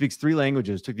 He speaks 3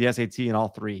 languages, took the SAT in all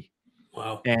 3.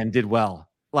 Wow. And did well.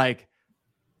 Like,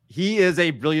 he is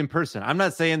a brilliant person. I'm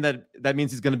not saying that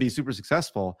means he's going to be super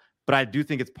successful, but I do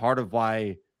think it's part of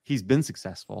why he's been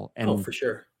successful. And for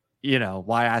sure.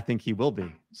 Why I think he will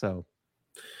be. So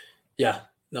yeah,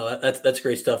 no, that's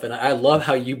great stuff. And I love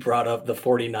how you brought up the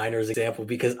 49ers example,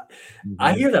 because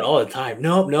I hear that all the time.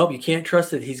 Nope, you can't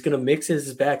trust it. He's going to mix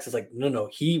his backs. It's like, no,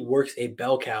 he works a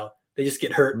bell cow. They just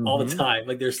get hurt all the time.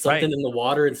 Like, there's something in the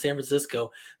water in San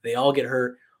Francisco. They all get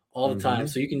hurt all the time.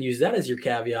 So you can use that as your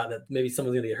caveat that maybe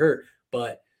someone's going to get hurt.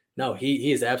 But no,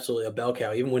 he is absolutely a bell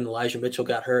cow. Even when Elijah Mitchell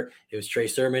got hurt, it was Trey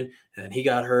Sermon, and then he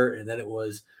got hurt, and then it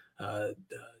was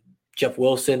Jeff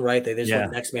Wilson, right? They just went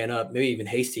the next man up, maybe even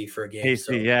Hasty for a game.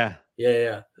 Hasty, yeah.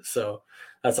 So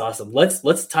that's awesome.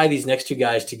 Let's tie these next 2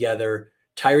 guys together,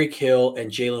 Tyreek Hill and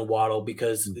Jalen Waddle,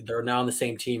 because they're now on the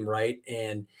same team, right?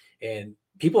 And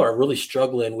people are really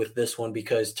struggling with this one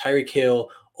because Tyreek Hill,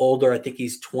 older, I think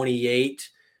he's 28.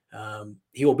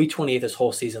 He will be 28 this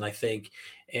whole season, I think.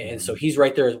 And so he's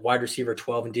right there as wide receiver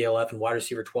 12 in DLF and wide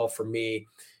receiver 12 for me.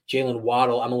 Jalen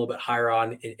Waddle, I'm a little bit higher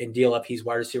on in DLF. He's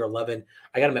wide receiver 11.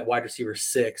 I got him at wide receiver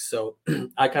 6. So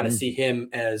I kind of see him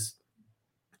as,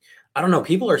 I don't know.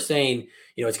 People are saying,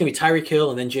 it's going to be Tyreek Hill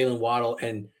and then Jalen Waddle.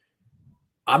 And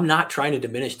I'm not trying to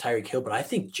diminish Tyreek Hill, but I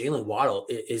think Jalen Waddle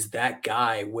is that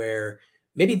guy where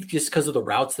maybe just because of the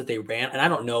routes that they ran. And I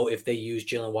don't know if they used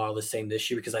Jalen Waddle the same this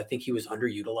year, because I think he was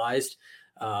underutilized.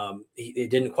 It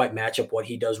didn't quite match up what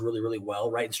he does really, really well,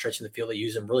 right? And stretching the field, they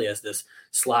use him really as this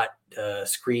slot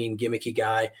screen gimmicky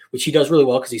guy, which he does really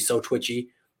well because he's so twitchy.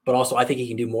 But also, I think he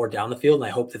can do more down the field, and I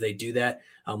hope that they do that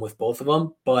with both of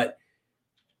them. But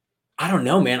I don't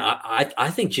know, man.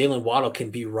 I think Jalen Waddle can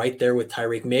be right there with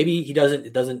Tyreek. Maybe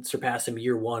it doesn't surpass him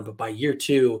year 1, but by year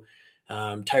 2,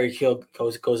 Tyreek Hill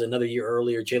goes another year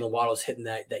earlier. Jalen Waddle's hitting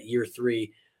that year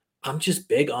 3. I'm just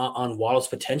big on Waddle's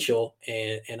potential,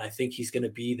 and I think he's going to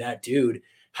be that dude.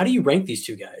 How do you rank these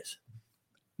 2 guys?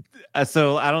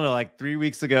 So I don't know, like 3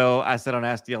 weeks ago, I said on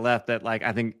Ask DLF that like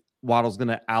I think Waddle's going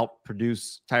to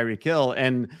outproduce Tyreek Hill,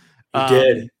 and he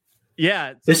did.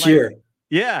 Yeah, this year.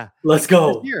 Yeah, let's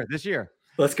go. This year,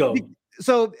 let's go.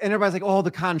 So, and everybody's like, "Oh, the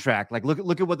contract! Like,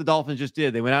 look at what the Dolphins just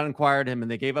did. They went out and acquired him,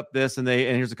 and they gave up this, and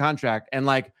here's a contract." And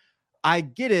like, I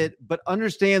get it, but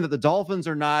understand that the Dolphins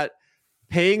are not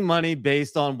paying money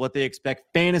based on what they expect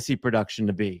fantasy production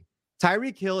to be.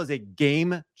 Tyreek Hill is a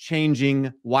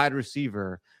game-changing wide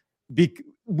receiver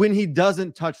when he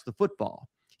doesn't touch the football.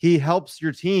 He helps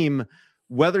your team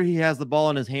whether he has the ball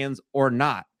in his hands or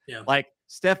not. Yeah. Like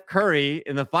Steph Curry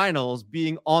in the finals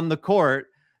being on the court,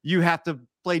 you have to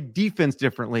play defense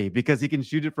differently because he can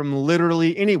shoot it from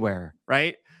literally anywhere,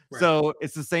 right? So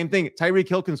it's the same thing. Tyreek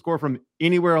Hill can score from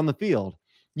anywhere on the field.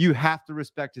 You have to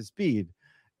respect his speed.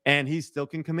 And he still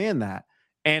can command that.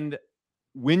 And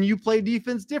when you play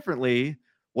defense differently,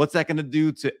 what's that going to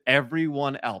do to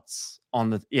everyone else on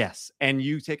the yes? And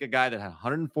you take a guy that had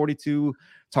 142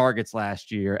 targets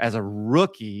last year as a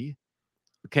rookie.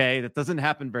 Okay, that doesn't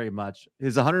happen very much.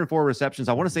 His 104 receptions,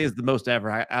 I want to say, is the most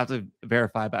ever. I have to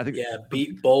verify, but I think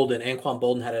beat Bolden. Anquan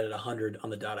Bolden had it at 100 on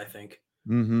the dot, I think.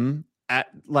 At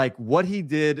like what he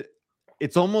did,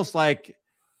 it's almost like,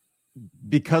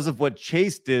 because of what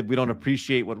Chase did, we don't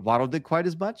appreciate what Waddle did quite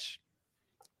as much.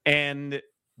 And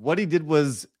what he did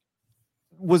was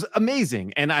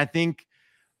amazing. And I think,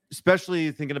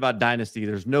 especially thinking about Dynasty,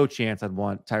 there's no chance I'd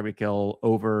want Tyreek Hill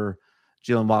over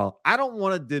Jalen Waddle. I don't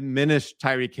want to diminish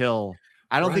Tyreek Hill.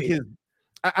 I don't think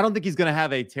he's going to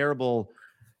have a terrible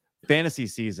fantasy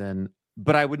season,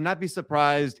 but I would not be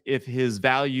surprised if his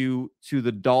value to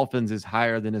the Dolphins is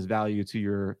higher than his value to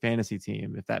your fantasy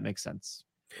team, if that makes sense.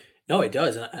 No, it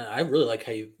does. And I really like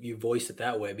how you voice it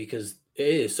that way, because it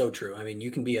is so true. I mean,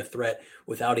 you can be a threat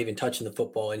without even touching the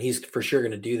football, and he's for sure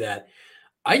going to do that.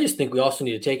 I just think we also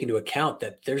need to take into account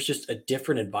that there's just a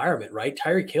different environment, right?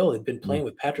 Tyreek Hill had been playing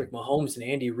with Patrick Mahomes and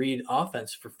Andy Reid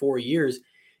offense for 4 years.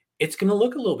 It's going to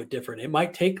look a little bit different. It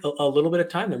might take a little bit of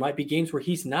time. There might be games where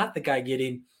he's not the guy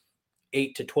getting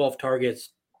 8 to 12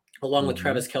 targets along with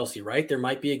Travis Kelce, right? There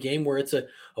might be a game where it's a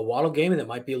Waddle game, and it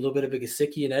might be a little bit of a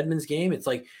Gesicki and Edmonds game. It's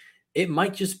like, it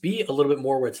might just be a little bit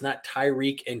more where it's not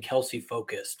Tyreek and Kelce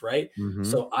focused, right?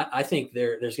 So I think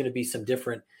there's going to be some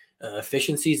different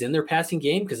efficiencies in their passing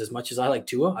game, because as much as I like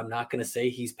Tua, I'm not going to say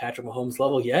he's Patrick Mahomes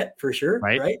level yet, for sure,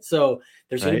 right? So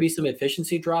there's going to be some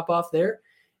efficiency drop off there.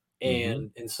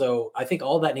 And so I think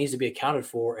all that needs to be accounted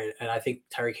for. And I think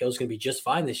Tyreek Hill is going to be just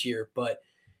fine this year. But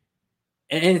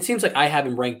and it seems like I have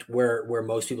him ranked where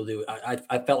most people do.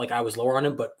 I felt like I was lower on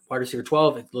him, but wide receiver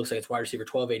 12, it looks like it's wide receiver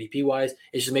 12 ADP wise.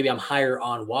 It's just maybe I'm higher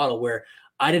on Waddle, where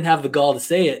I didn't have the gall to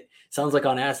say it. Sounds like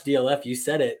on Ask DLF, you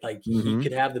said it, like he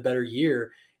could have the better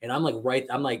year. And I'm like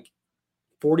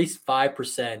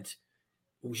 45%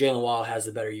 Jalen Waddle has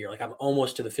the better year. Like I'm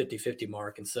almost to the 50-50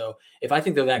 mark. And so if I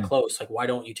think they're that close, like why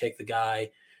don't you take the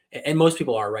guy? And most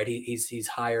people are, right? He's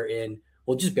higher in,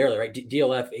 well, just barely, right?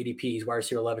 DLF ADP, he's wide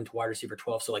receiver 11 to wide receiver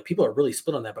 12. So like people are really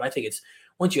split on that. But I think it's,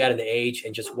 once you add in the age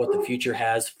and just what the future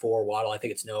has for Waddle, I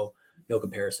think it's no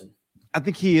comparison. I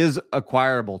think he is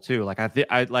acquirable too. Like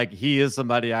he is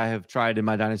somebody I have tried in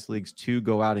my dynasty leagues to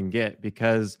go out and get,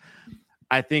 because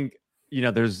I think,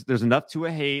 there's enough to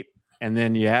a hate, and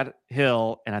then you add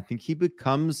Hill, and I think he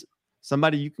becomes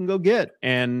somebody you can go get.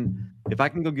 And if I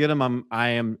can go get him, I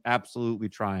am absolutely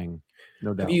trying.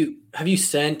 No doubt. Have you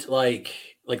sent like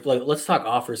let's talk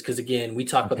offers, because again, we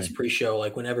talk about this pre-show.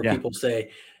 Like whenever people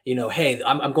say, hey,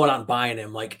 I'm going out and buying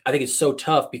him. Like I think it's so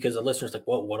tough because the listener's like,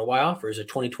 well, what do I offer? Is a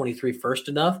 2023 first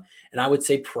enough? And I would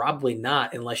say probably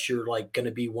not, unless you're like going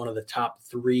to be one of the top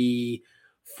 3-4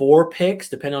 picks,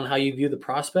 depending on how you view the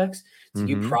prospects. So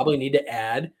you probably need to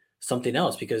add something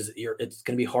else, because it's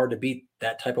going to be hard to beat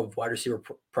that type of wide receiver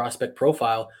prospect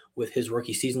profile with his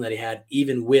rookie season that he had,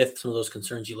 even with some of those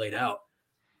concerns you laid out.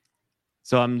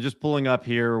 So I'm just pulling up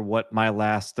here what my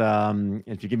last,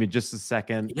 if you give me just a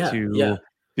second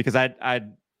because I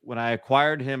when I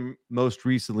acquired him most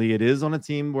recently, it is on a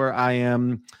team where I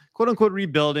am quote unquote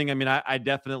rebuilding. I mean, I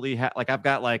definitely have, I've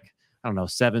got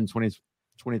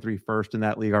 23 first in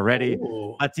that league already.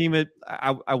 Ooh. A team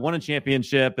I won a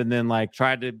championship and then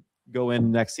tried to go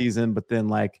in next season, but then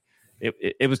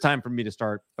it was time for me to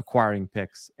start acquiring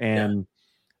picks. And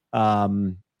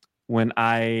when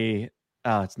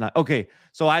it's not okay.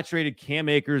 So I traded Cam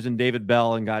Akers and David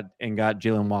Bell and got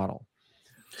Jalen Waddle.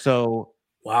 So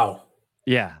wow,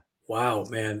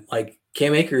 man,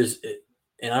 Cam Akers,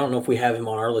 and I don't know if we have him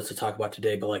on our list to talk about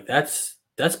today, but that's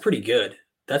pretty good.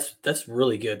 That's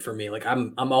really good for me.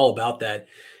 I'm all about that,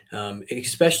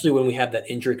 especially when we have that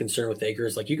injury concern with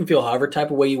Akers. You can feel however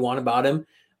type of way you want about him.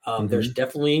 There's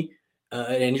definitely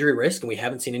an injury risk, and we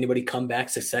haven't seen anybody come back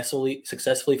successfully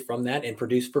from that and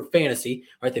produce for fantasy.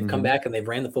 Right? They've come back and they've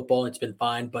ran the football and it's been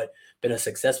fine, but been a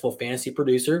successful fantasy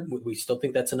producer. We still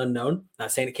think that's an unknown.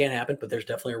 Not saying it can't happen, but there's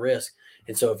definitely a risk.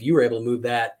 And so if you were able to move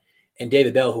that, and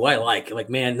David Bell, who I like,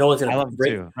 man, no one's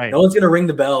gonna ring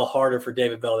the bell harder for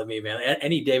David Bell than me, man.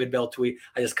 Any David Bell tweet,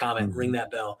 I just comment, ring that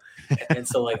bell. And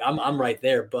so I'm right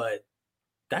there, but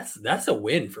that's a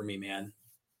win for me, man.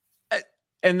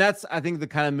 And that's, I think, the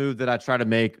kind of move that I try to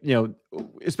make,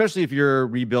 especially if you're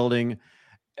rebuilding.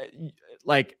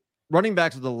 Running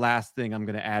backs are the last thing I'm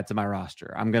going to add to my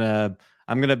roster. I'm going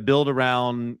to build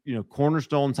around,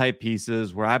 cornerstone type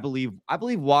pieces where I believe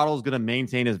Waddle is going to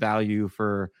maintain his value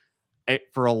for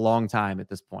a long time at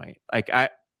this point.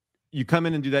 You come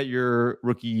in and do that your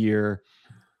rookie year.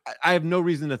 I have no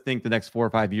reason to think the next 4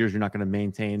 or 5 years you're not going to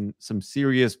maintain some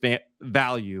serious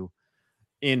value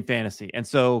in fantasy. And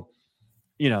so,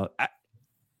 I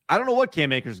don't know what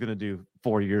Cam Akers is going to do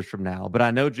 4 years from now, but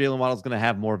I know Jalen Waddle is going to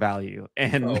have more value.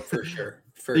 And for sure.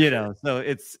 So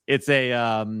it's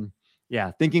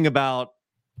a thinking about,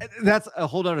 that's a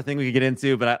whole other thing we could get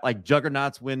into, but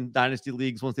juggernauts win dynasty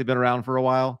leagues once they've been around for a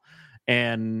while.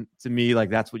 And to me,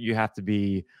 that's what you have to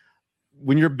be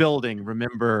when you're building.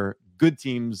 Remember, good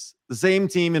teams, the same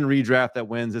team in redraft that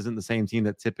wins isn't the same team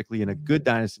that typically in a good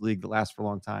dynasty league that lasts for a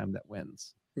long time that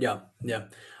wins. Yeah.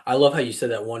 I love how you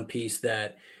said that one piece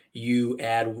that you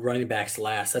add running backs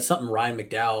last. That's something Ryan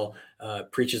McDowell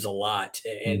preaches a lot,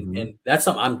 and that's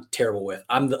something I'm terrible with.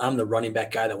 I'm the running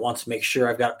back guy that wants to make sure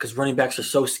I've got, because running backs are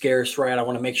so scarce, right? I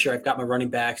want to make sure I've got my running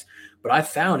backs. But I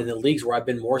found in the leagues where I've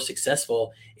been more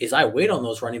successful is I wait on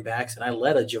those running backs and I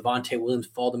let a Javonte Williams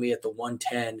fall to me at the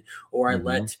 110, or I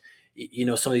let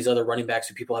some of these other running backs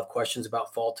who people have questions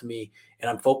about fall to me, and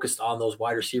I'm focused on those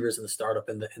wide receivers in the startup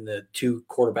and the 2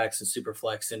 quarterbacks in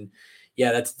Superflex. And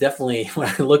yeah, that's definitely, when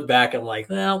I look back, I'm like,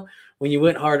 well, when you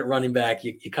went hard at running back,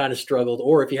 you kind of struggled,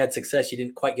 or if you had success, you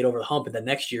didn't quite get over the hump. And the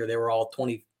next year they were all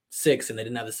 26 and they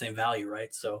didn't have the same value.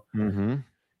 Right. So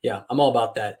yeah, I'm all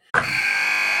about that.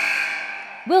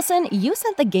 Wilson, you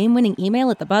sent the game-winning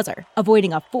email at the buzzer,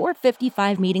 avoiding a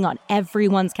 4:55 meeting on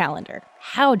everyone's calendar.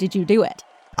 How did you do it?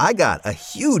 I got a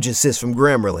huge assist from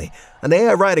Grammarly, an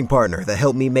AI writing partner that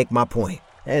helped me make my point.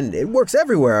 And it works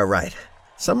everywhere I write.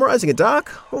 Summarizing a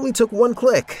doc only took 1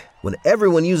 click. When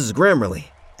everyone uses Grammarly,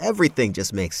 everything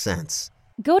just makes sense.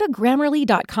 Go to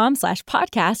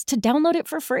Grammarly.com/podcast to download it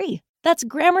for free. That's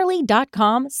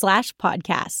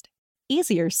Grammarly.com/podcast.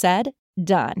 Easier said,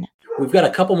 done. We've got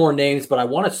a couple more names, but I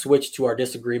want to switch to our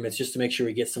disagreements just to make sure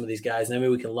we get some of these guys. And then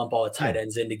maybe we can lump all the tight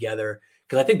ends in together.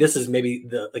 Because I think this is maybe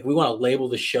we want to label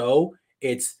the show.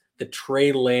 It's the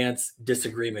Trey Lance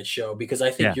disagreement show, because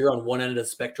I think you're on one end of the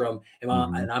spectrum and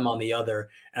I'm on the other.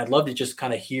 And I'd love to just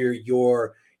kind of hear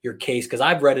your case, because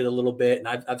I've read it a little bit and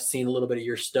I've seen a little bit of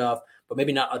your stuff, but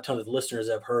maybe not a ton of the listeners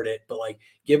have heard it. But like,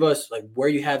 give us like where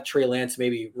you have Trey Lance,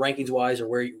 maybe rankings wise, or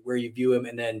where you view him,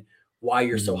 and then why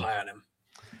you're so high on him.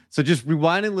 So just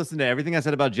rewind and listen to everything I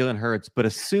said about Jalen Hurts, but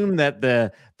assume that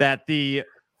the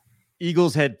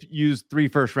Eagles had used 3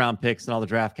 first-round picks and all the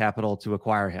draft capital to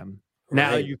acquire him.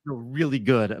 Right. Now you feel really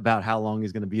good about how long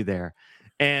he's going to be there.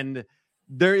 And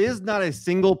there is not a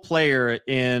single player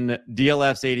in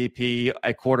DLF's ADP,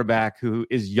 a quarterback, who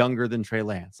is younger than Trey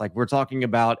Lance. Like, we're talking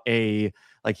about he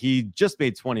just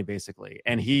made 20 basically.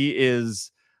 And he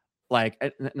is like,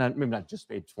 maybe not just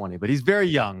made 20, but he's very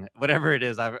young, whatever it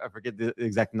is. I forget the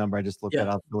exact number. I just looked at it.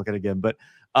 I'll look at it again, but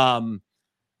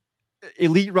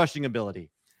elite rushing ability.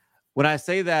 When I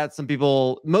say that,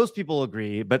 most people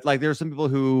agree, but like there are some people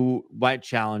who might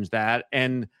challenge that.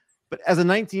 But as a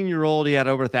 19-year-old, he had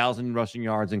over 1,000 rushing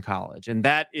yards in college. And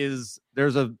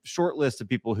there's a short list of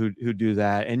people who do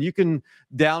that. And you can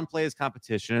downplay his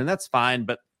competition, and that's fine,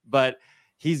 but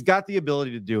he's got the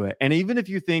ability to do it. And even if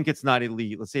you think it's not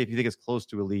elite, let's say if you think it's close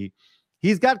to elite,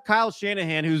 he's got Kyle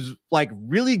Shanahan, who's like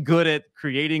really good at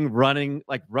creating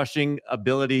rushing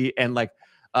ability and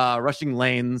rushing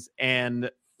lanes and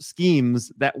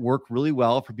schemes that work really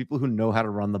well for people who know how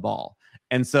to run the ball.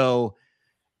 And so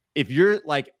if you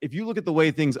look at the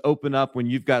way things open up when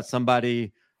you've got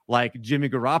somebody like Jimmy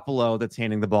Garoppolo that's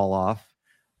handing the ball off,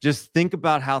 just think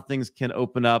about how things can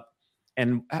open up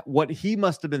and what he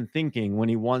must have been thinking when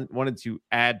he wanted to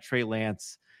add Trey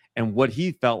Lance and what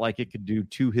he felt like it could do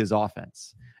to his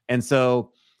offense. And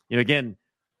so, again,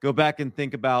 go back and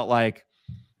think about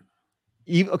Mitch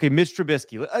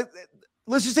Trubisky.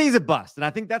 Let's just say he's a bust. And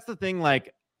I think that's the thing,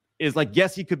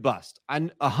 yes, he could bust.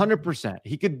 100%.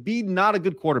 He could be not a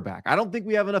good quarterback. I don't think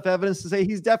we have enough evidence to say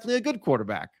he's definitely a good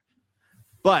quarterback.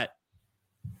 But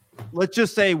let's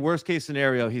just say worst case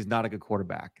scenario, he's not a good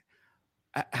quarterback.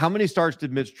 How many starts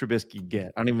did Mitch Trubisky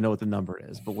get? I don't even know what the number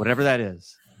is, but whatever that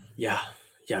is. Yeah,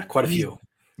 quite a few.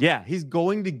 Yeah, he's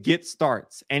going to get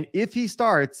starts. And if he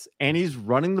starts and he's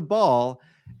running the ball,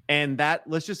 and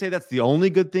let's just say that's the only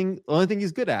thing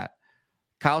he's good at,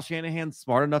 Kyle Shanahan's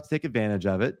smart enough to take advantage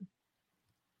of it.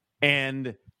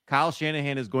 And Kyle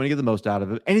Shanahan is going to get the most out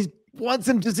of it. And he wants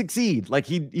him to succeed. Like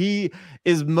he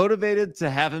is motivated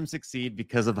to have him succeed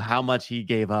because of how much he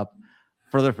gave up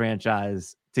for the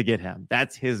franchise to get him.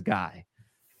 That's his guy.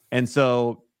 And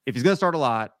so if he's going to start a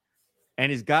lot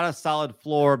and he's got a solid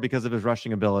floor because of his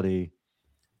rushing ability,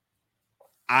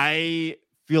 I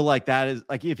feel like that is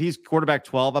like, if he's quarterback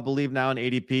 12, I believe now in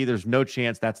ADP, there's no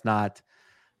chance that's not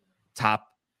top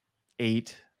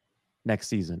 8 next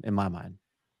season in my mind.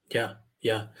 Yeah.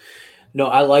 No,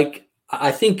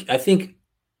 I think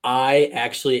I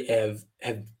actually have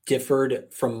differed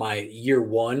from my year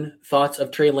one thoughts of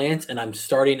Trey Lance. And I'm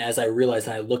starting, as I realize,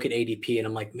 and I look at ADP and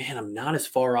I'm like, man, I'm not as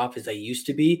far off as I used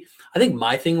to be. I think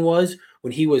my thing was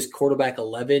when he was quarterback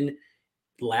 11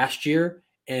 last year,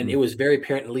 and it was very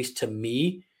apparent, at least to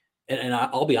me. And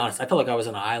I'll be honest, I felt like I was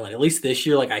on an island. At least this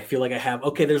year, like I feel like I have,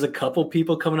 there's a couple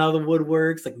people coming out of the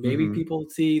woodworks. Like maybe people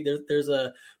see there's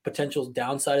a potential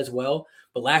downside as well.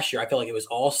 But last year, I felt like it was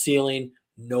all ceiling.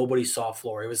 Nobody saw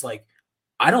floor. It was like,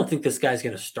 I don't think this guy's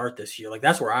going to start this year. Like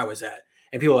that's where I was at.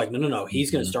 And people were like, no,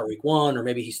 he's going to start week 1, or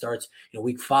maybe he starts,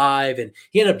 week 5. And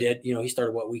he ended up he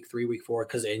started week 3, week 4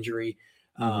 because of injury.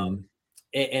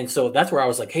 And so that's where I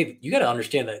was like, hey, you got to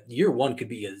understand that year 1 could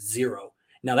be a 0.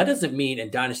 Now, that doesn't mean in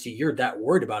Dynasty you're that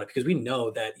worried about it, because we know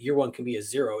that year 1 can be a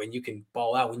 0 and you can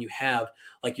ball out when you have,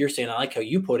 like you're saying, I like how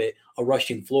you put it, a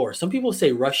rushing floor. Some people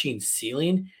say rushing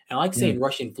ceiling, and I like saying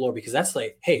rushing floor because that's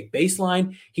like, hey,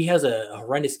 baseline, he has a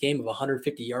horrendous game of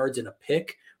 150 yards and a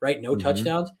pick, right? No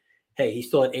touchdowns. Hey, he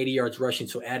still had 80 yards rushing.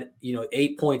 So add,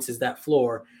 8 points is that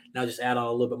floor. Now just add on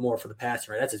a little bit more for the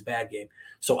passing, right? That's his bad game.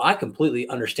 So I completely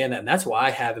understand that. And that's why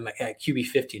I have him at QB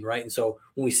 15, right? And so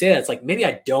when we say that, it's like maybe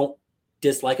I don't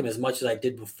dislike him as much as I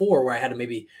did before, where I had him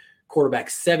maybe quarterback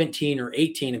 17 or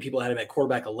 18 and people had him at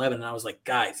quarterback 11. And I was like,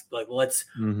 guys, like let's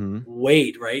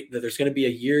wait, right? That there's going to be a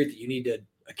year that you need to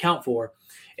account for.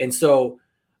 And so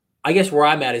I guess where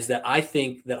I'm at is that I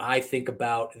think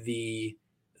about the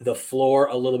floor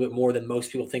a little bit more than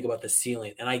most people think about the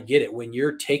ceiling. And I get it. When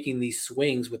you're taking these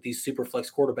swings with these super flex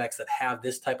quarterbacks that have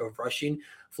this type of rushing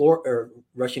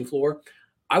rushing floor,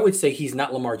 I would say he's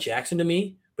not Lamar Jackson to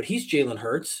me, but he's Jalen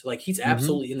Hurts. Like he's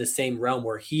absolutely in the same realm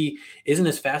where he isn't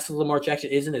as fast as Lamar Jackson,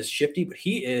 isn't as shifty, but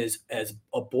he is as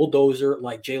a bulldozer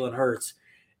like Jalen Hurts.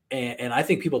 And I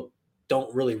think people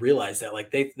don't really realize that.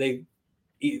 Like they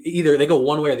either they go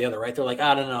one way or the other, right? They're like,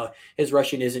 I don't know, his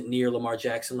rushing isn't near Lamar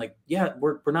Jackson. Like, yeah,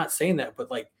 we're not saying that,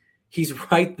 but like he's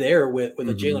right there with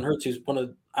a Jalen Hurts, who's one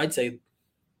of, I'd say,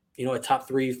 a top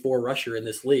 3-4 rusher in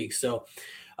this league. So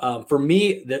for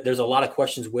me, there's a lot of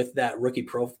questions with that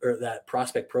that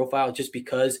prospect profile, just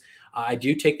because I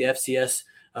do take the FCS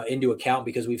into account,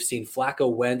 because we've seen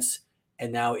Flacco, Wentz,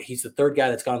 and now he's the third guy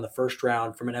that's gone in the first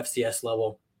round from an FCS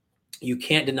level. You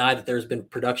can't deny that there's been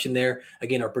production there.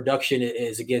 Again, our production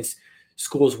is against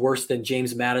schools worse than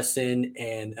James Madison,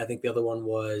 and I think the other one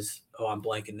was, I'm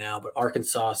blanking now, but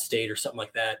Arkansas State or something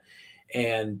like that.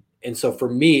 And so for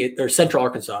me, or Central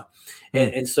Arkansas.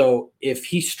 And so if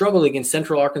he struggled against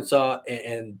Central Arkansas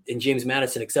and James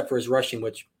Madison, except for his rushing,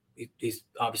 which he's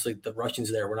obviously the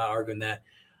rushing's there, we're not arguing that.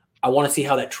 I want to see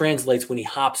how that translates when he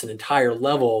hops an entire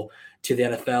level to the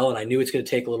NFL. And I knew it's going to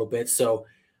take a little bit. So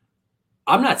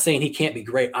I'm not saying he can't be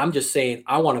great. I'm just saying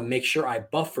I want to make sure I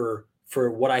buffer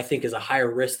for what I think is a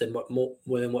higher risk than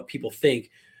what people think.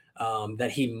 That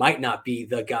he might not be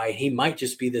the guy. He might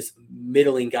just be this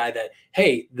middling guy that,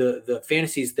 hey, the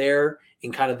fantasy's there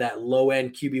in kind of that low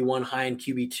end QB1, high end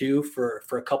QB2 for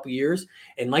a couple years.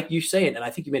 And like you say, and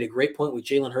I think you made a great point with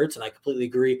Jalen Hurts, and I completely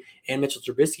agree, and Mitchell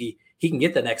Trubisky, he can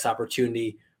get the next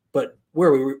opportunity. But where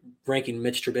are we ranking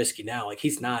Mitch Trubisky now? Like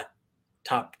he's not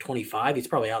top 25. He's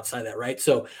probably outside that, right?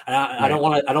 So I don't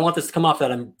want this to come off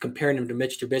that I'm comparing him to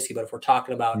Mitch Trubisky. But if we're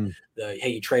talking about hey,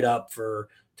 you trade up to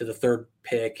the third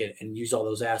pick and use all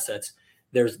those assets,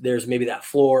 there's maybe that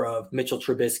floor of Mitchell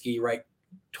Trubisky, right,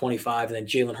 25, and then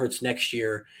Jalen Hurts next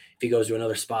year if he goes to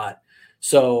another spot.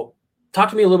 So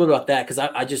talk to me a little bit about that,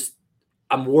 because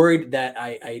I'm worried that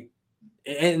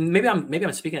and maybe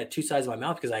I'm speaking at two sides of my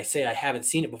mouth, because I say I haven't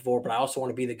seen it before, but I also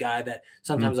want to be the guy that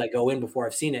sometimes I go in before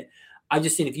I've seen it. I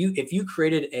just seen if you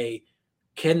created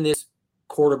can this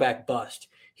quarterback bust?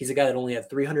 He's a guy that only had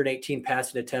 318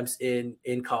 passing attempts in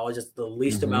college. That's the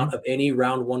least amount of any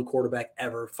round one quarterback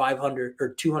ever. 500 or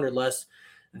 200 less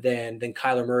than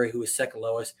Kyler Murray, who was second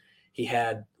lowest. He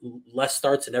had less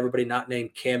starts than everybody not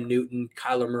named Cam Newton,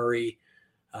 Kyler Murray,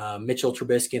 Mitchell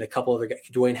Trubisky, and a couple other guys,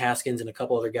 Dwayne Haskins, and a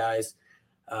couple other guys.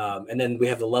 And then we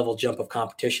have the level jump of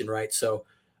competition, right? So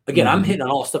again, I'm hitting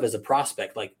on all stuff as a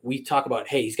prospect. Like we talk about,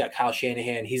 hey, he's got Kyle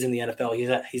Shanahan. He's in the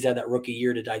NFL. He's had that rookie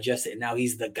year to digest it, and now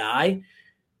he's the guy.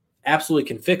 Absolutely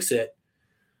can fix it.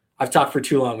 I've talked for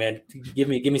too long, man. Give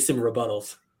me some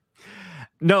rebuttals.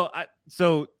 No,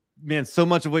 so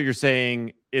much of what you're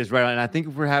saying is right on. And I think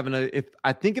if we're having if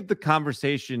the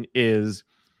conversation is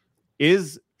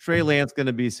Trey Lance going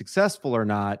to be successful or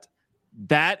not,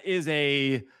 that is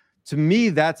to me,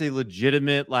 that's a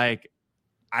legitimate, like,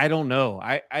 I don't know.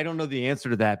 I don't know the answer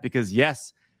to that, because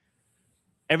yes,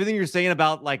 everything you're saying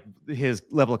about like his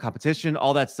level of competition,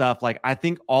 all that stuff, like I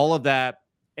think all of that,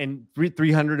 and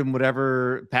 300 and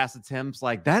whatever pass attempts,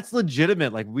 like that's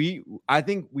legitimate. Like I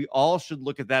think we all should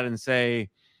look at that and say,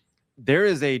 there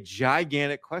is a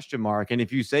gigantic question mark. And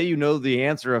if you say, the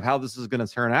answer of how this is going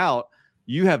to turn out,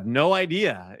 you have no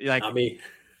idea. Like, not me.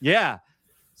 Yeah.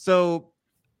 So,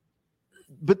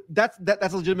 but that's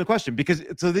a legitimate question, because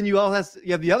so then you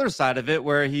have the other side of it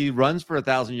where he runs for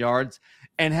 1,000 yards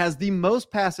and has the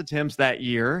most pass attempts that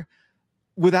year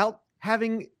without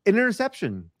having an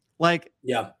interception. Like,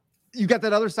 yeah, you got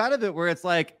that other side of it where it's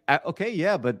like, okay,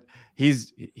 yeah, but he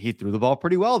threw the ball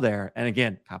pretty well there. And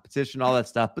again, competition, all that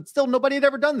stuff, but still nobody had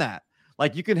ever done that.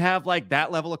 Like you can have like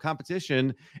that level of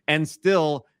competition and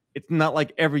still it's not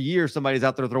like every year somebody's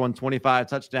out there throwing 25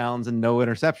 touchdowns and no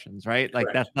interceptions, right? Like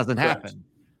that doesn't happen.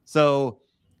 So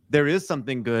there is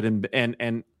something good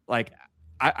and like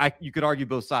you could argue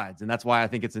both sides. And that's why I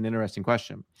think it's an interesting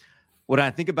question. What I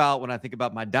think about when I think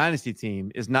about my dynasty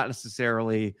team is not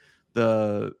necessarily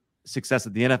the success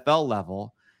at the NFL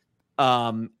level.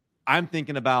 I'm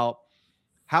thinking about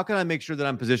how can I make sure that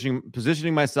I'm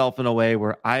positioning myself in a way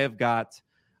where I have got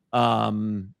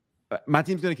my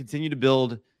team's going to continue to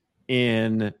build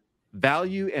in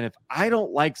value. And if I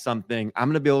don't like something, I'm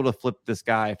going to be able to flip this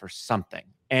guy for something.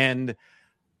 And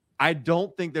I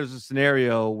don't think there's a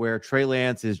scenario where Trey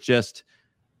Lance is just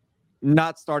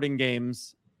not starting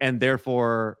games and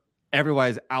therefore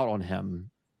everybody's out on him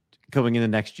going into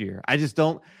next year. I just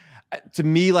don't. To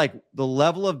me, like the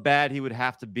level of bad he would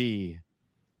have to be,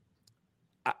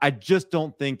 I just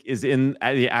don't think is in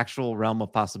the actual realm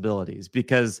of possibilities,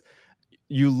 because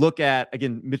you look at,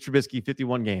 again, Mitch Trubisky,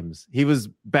 51 games. He was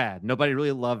bad. Nobody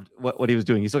really loved what he was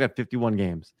doing. He still got 51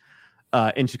 games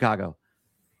in Chicago.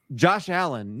 Josh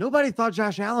Allen, nobody thought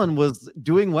Josh Allen was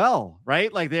doing well,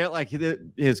 right? Like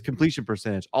his completion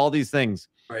percentage, all these things.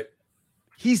 Right.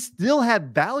 He still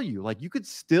had value. Like you could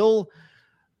still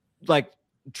like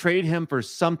trade him for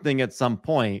something at some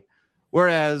point.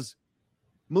 Whereas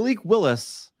Malik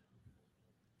Willis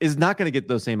is not going to get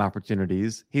those same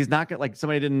opportunities. He's not going to, like,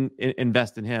 somebody didn't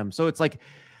invest in him. So it's like,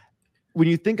 when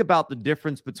you think about the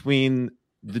difference between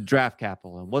the draft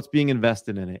capital and what's being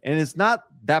invested in it, and it's not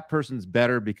that person's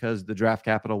better because the draft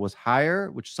capital was higher,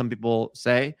 which some people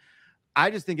say. I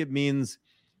just think it means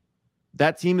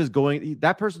that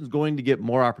person's going to get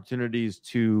more opportunities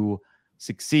to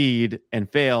succeed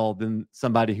and fail than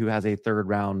somebody who has a third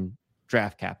round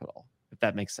draft capital, if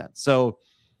that makes sense. So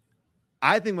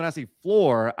I think when I say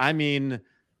floor, I mean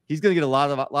he's going to get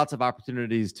lots of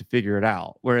opportunities to figure it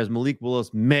out. Whereas Malik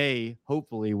Willis may,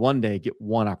 hopefully, one day get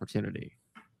one opportunity.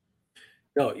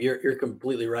 No, you're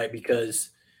completely right, because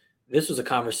this was a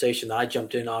conversation that I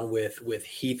jumped in on with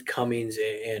Heath Cummings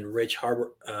and Rich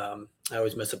Harbor. I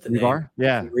always mess up the name.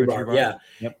 Yeah. Rebar. Yeah.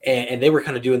 Yep. And they were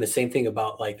kind of doing the same thing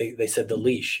about, like, they said the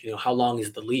leash, how long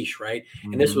is the leash, right?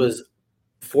 Mm-hmm. And this was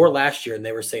before last year, and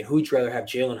they were saying, who'd you rather have,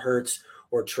 Jalen Hurts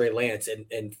or Trey Lance?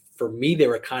 And for me, they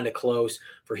were kind of close.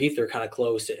 For Heath, they're kind of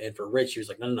close. And for Rich, he was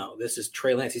like, no, this is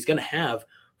Trey Lance. He's going to have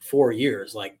 4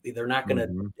 years. Like, they're not going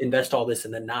to invest all this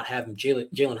and then not have him.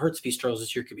 Jalen Hurts, if he struggles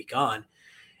this year, could be gone.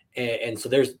 And so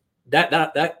there's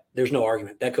that there's no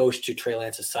argument. That goes to Trey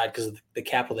Lance's side because of the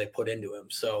capital they put into him.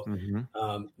 So,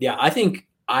 I think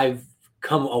I've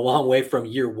come a long way from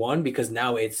year one, because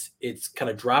now it's kind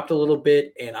of dropped a little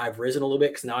bit and I've risen a little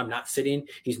bit because now I'm not sitting.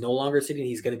 He's no longer sitting.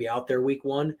 He's going to be out there week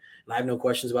one. And I have no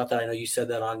questions about that. I know you said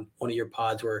that on one of your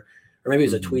pods or maybe it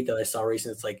was a tweet that I saw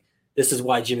recently. It's like, this is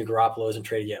why Jimmy Garoppolo isn't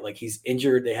traded yet. Like, he's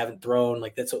injured. They haven't thrown.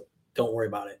 Like, don't worry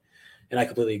about it. And I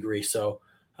completely agree. So,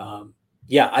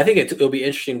 I think it'll be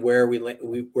interesting where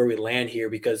we land here,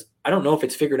 because I don't know if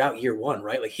it's figured out year one,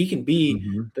 right? Like, he can be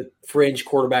the fringe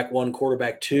quarterback 1,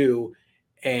 quarterback 2,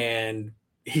 and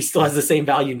he still has the same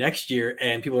value next year.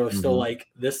 And people are still like,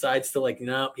 this side's still like,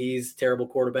 no, he's terrible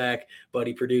quarterback, but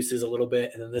he produces a little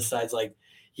bit. And then this side's like,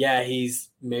 yeah, he's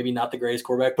maybe not the greatest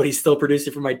quarterback, but he's still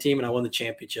producing for my team, and I won the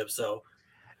championship. So,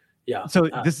 yeah. So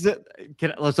this is it.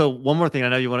 So one more thing. I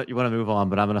know you want to move on,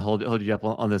 but I'm going to hold you up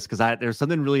on this, because there's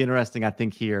something really interesting, I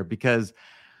think, here, because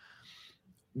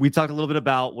we talked a little bit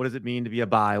about what does it mean to be a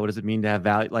buy, what does it mean to have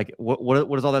value, like what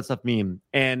does all that stuff mean?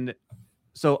 And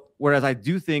so, whereas I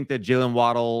do think that Jalen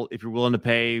Waddle, if you're willing to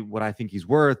pay what I think he's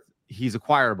worth, he's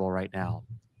acquirable right now.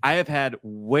 I have had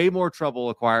way more trouble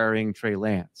acquiring Trey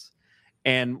Lance.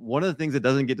 And one of the things that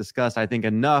doesn't get discussed, I think,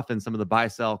 enough in some of the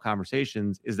buy-sell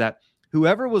conversations is that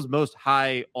whoever was most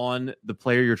high on the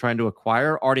player you're trying to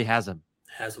acquire already has him.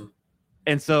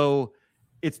 And so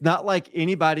it's not like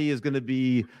anybody is going to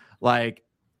be like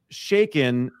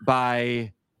shaken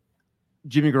by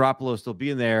Jimmy Garoppolo still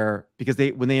being there, because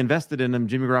when they invested in him,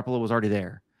 Jimmy Garoppolo was already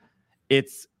there.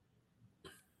 It's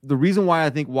the reason why I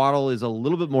think Waddle is a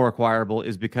little bit more acquirable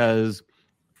is because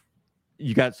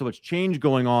you got so much change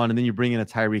going on, and then you bring in a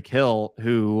Tyreek Hill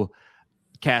who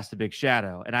cast a big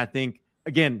shadow. And I think,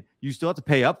 again, you still have to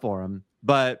pay up for him,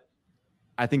 but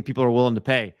I think people are willing to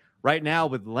pay. Right now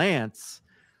with Lance,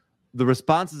 the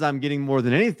responses I'm getting more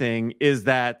than anything is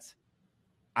that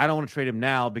I don't want to trade him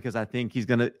now, because I think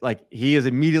he is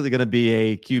immediately going to be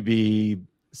a QB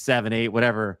 7, 8,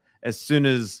 whatever, as soon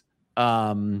as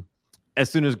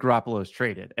Garoppolo is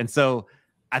traded. And so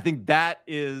I think that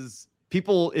is,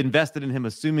 people invested in him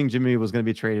assuming Jimmy was going to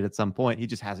be traded at some point. He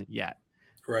just hasn't yet.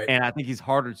 Right. And I think he's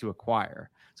harder to acquire.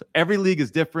 So every league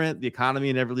is different. The economy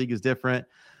in every league is different.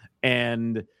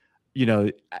 And,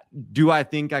 do I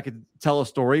think I could tell a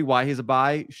story why he's a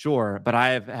buy? Sure. But I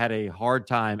have had a hard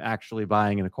time actually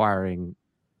buying and acquiring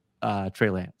Trey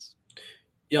Lance.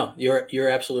 Yeah, you're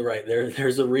absolutely right.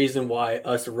 There's a reason why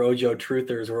us Rojo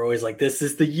truthers were always like, this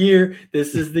is the year.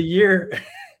 This is the year.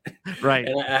 Right.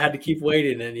 And I had to keep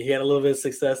waiting, and he had a little bit of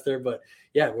success there. But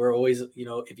yeah, we're always,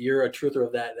 if you're a truther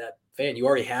of that fan, you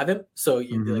already have him. So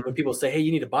like, when people say, hey,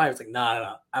 you need to buy him, it's like,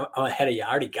 no, I'm ahead of you. I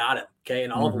already got him. Okay.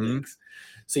 In all the leagues.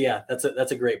 So yeah, that's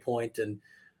a great point. And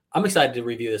I'm excited to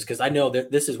review this, because I know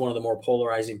that this is one of the more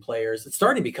polarizing players. It's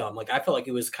starting to become, like, I felt like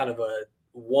it was kind of a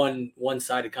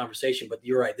one-sided conversation, but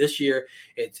you're right. This year,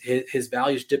 his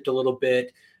values dipped a little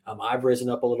bit. I've risen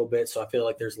up a little bit, so I feel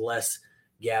like there's less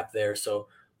gap there. So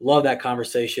love that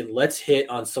conversation. Let's hit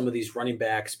on some of these running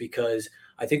backs, because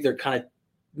I think they're kind of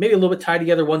maybe a little bit tied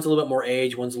together. One's a little bit more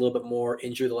age, one's a little bit more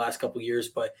injured the last couple of years,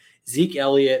 but Zeke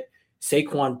Elliott,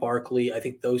 Saquon Barkley, I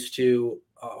think those two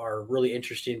are really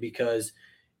interesting because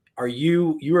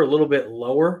you were a little bit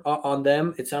lower on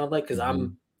them, it sounded like, because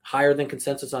I'm higher than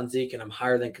consensus on Zeke and I'm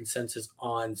higher than consensus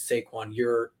on Saquon.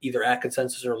 You're either at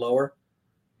consensus or lower?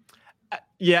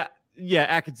 Yeah,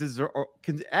 at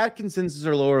consensus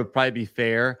or lower would probably be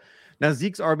fair. Now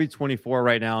Zeke's RB24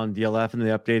 right now in DLF in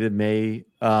the updated May,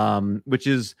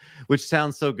 which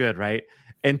sounds so good, right?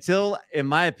 Until, in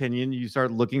my opinion, you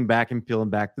start looking back and peeling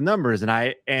back the numbers.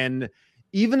 And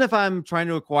even if I'm trying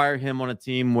to acquire him on a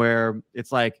team where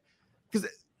it's like, because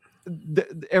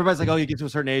everybody's like, oh, you get to a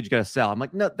certain age, you got to sell. I'm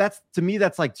like, no, to me,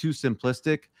 that's like too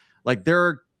simplistic. Like there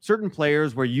are certain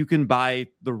players where you can buy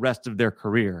the rest of their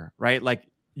career, right? Like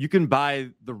you can buy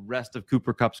the rest of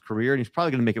Cooper Kupp's career and he's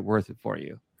probably going to make it worth it for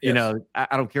you. Yes. You know,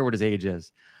 I don't care what his age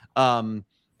is.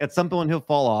 At some point he'll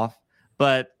fall off,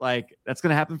 but like that's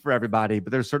going to happen for everybody.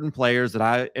 But there's certain players that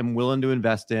I am willing to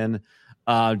invest in.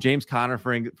 James Conner,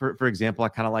 for example, I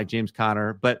kind of like James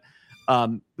Conner, but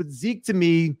Zeke to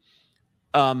me,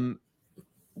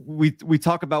 we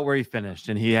talk about where he finished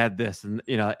and he had this and,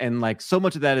 you know, and like so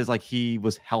much of that is like he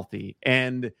was healthy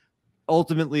and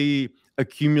ultimately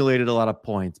accumulated a lot of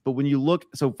points. But when you look,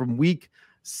 so from week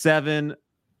 7,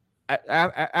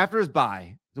 after his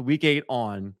bye, the week 8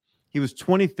 on, he was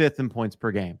 25th in points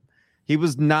per game. He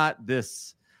was not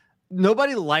this,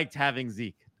 nobody liked having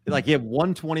Zeke. Like he had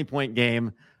 1 20-point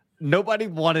game. Nobody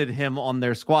wanted him on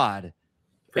their squad.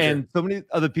 And so many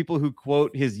other people who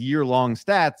quote his year-long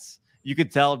stats, you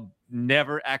could tell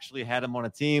never actually had him on a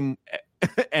team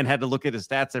and had to look at his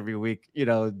stats every week, you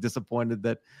know, disappointed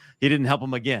that he didn't help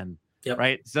him again. Yep.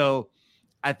 Right. So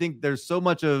I think there's so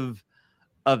much of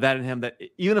that in him that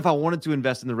even if I wanted to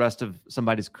invest in the rest of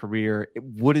somebody's career, it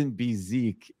wouldn't be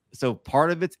Zeke. So part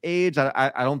of it's age.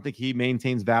 I don't think he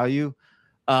maintains value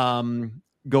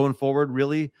going forward,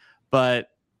 really. But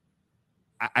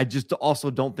I just also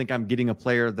don't think I'm getting a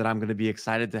player that I'm going to be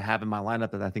excited to have in my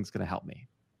lineup that I think is going to help me.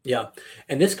 Yeah.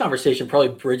 And this conversation probably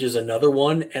bridges another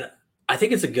one. And I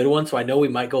think it's a good one. So I know we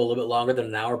might go a little bit longer than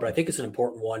an hour, but I think it's an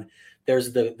important one.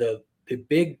 There's the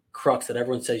big crux that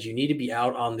everyone says you need to be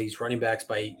out on these running backs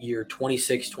by year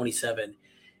 26, 27.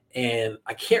 And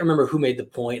I can't remember who made the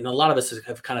point. And a lot of us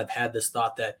have kind of had this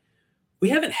thought that we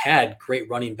haven't had great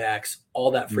running backs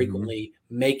all that frequently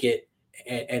make it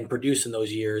and produce in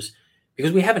those years,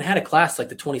 because we haven't had a class like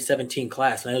the 2017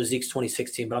 class. And I know Zeke's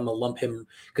 2016, but I'm going to lump him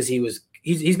because he's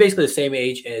basically the same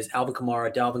age as Alvin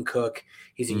Kamara, Dalvin Cook.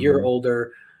 He's a year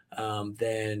older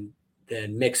than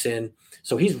Mixon.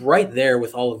 So he's right there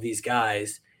with all of these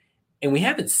guys. And we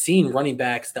haven't seen running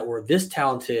backs that were this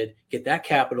talented, get that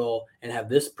capital, and have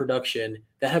this production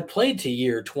that have played to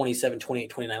year 27, 28,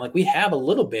 29. Like we have a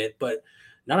little bit, but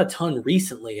not a ton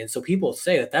recently. And so people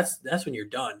say that's when you're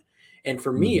done. And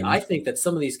for me, I think that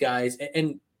some of these guys,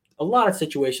 and a lot of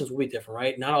situations will be different,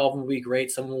 right? Not all of them will be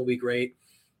great. Some will be great.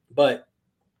 But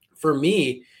for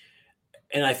me,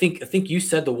 and I think you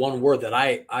said the one word that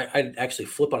I actually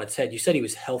flip on its head. You said he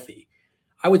was healthy.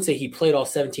 I would say he played all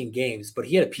 17 games, but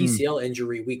he had a PCL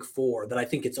injury week 4 that I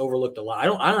think gets overlooked a lot. I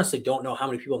honestly don't know how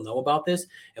many people know about this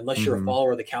unless you're a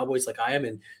follower of the Cowboys like I am.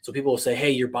 And so people will say,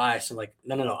 hey, you're biased. I'm like,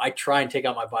 no. I try and take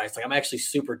out my bias. Like I'm actually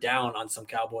super down on some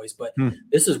Cowboys, but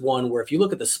this is one where if you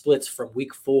look at the splits from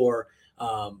week 4,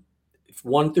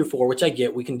 1 through 4, which I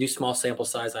get, we can do small sample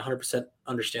size. I 100%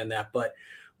 understand that. But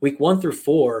week 1 through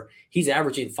 4, he's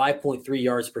averaging 5.3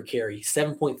 yards per carry,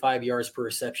 7.5 yards per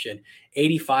reception,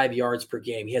 85 yards per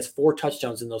game. He has 4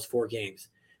 touchdowns in those 4 games.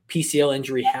 PCL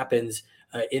injury happens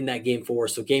in that game 4.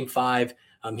 So game 5,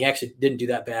 he actually didn't do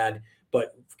that bad,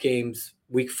 but games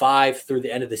week 5 through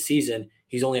the end of the season,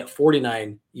 he's only at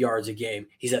 49 yards a game.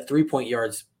 He's at 3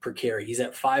 yards per carry. He's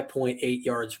at 5.8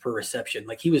 yards per reception.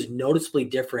 Like he was noticeably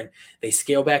different. They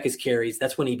scale back his carries.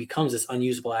 That's when he becomes this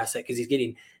unusable asset because he's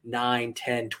getting 9,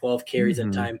 10, 12 carries at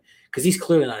a time because he's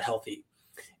clearly not healthy.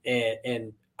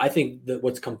 And I think that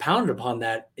what's compounded upon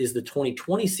that is the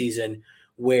 2020 season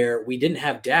where we didn't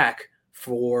have Dak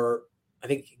for, I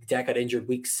think Dak got injured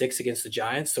week 6 against the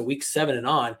Giants. So week 7 and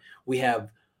on, we have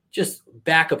just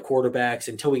backup quarterbacks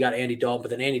until we got Andy Dalton,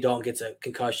 but then Andy Dalton gets a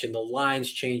concussion. The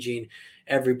line's changing.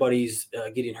 Everybody's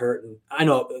getting hurt. And I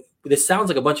know this sounds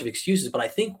like a bunch of excuses, but I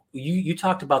think you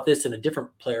talked about this in a different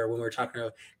player when we were talking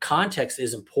about context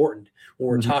is important. When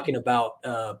we're talking about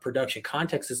production,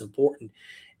 context is important.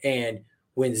 And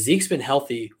when Zeke's been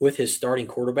healthy with his starting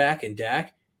quarterback and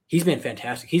Dak, he's been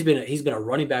fantastic. He's been a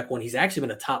running back one. He's actually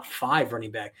been a top 5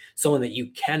 running back, someone that you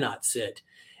cannot sit.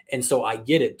 And so I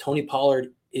get it. Tony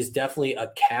Pollard is definitely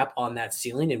a cap on that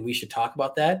ceiling, and we should talk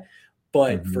about that.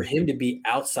 But for him to be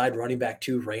outside running back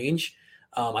 2 range,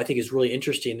 I think is really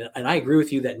interesting. And I agree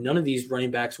with you that none of these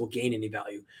running backs will gain any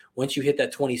value. Once you hit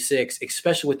that 26,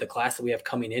 especially with the class that we have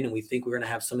coming in, and we think we're going to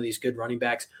have some of these good running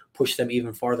backs push them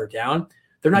even farther down,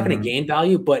 they're not going to gain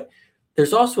value. But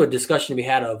there's also a discussion to be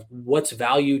had of what's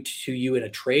value to you in a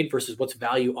trade versus what's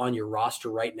value on your roster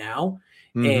right now.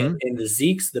 And the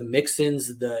Zekes, the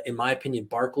Mixons, in my opinion,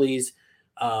 Barkleys,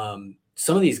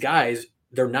 some of these guys,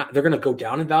 they're going to go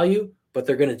down in value, but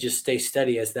they're going to just stay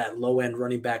steady as that low end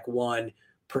running back one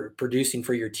producing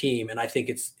for your team. And I think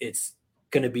it's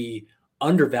going to be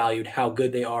undervalued how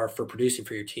good they are for producing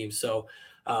for your team. So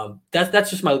that's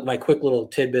just my quick little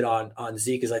tidbit on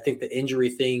Zeke, is I think the injury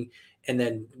thing and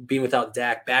then being without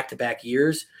Dak back-to-back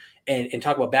years and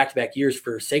talk about back-to-back years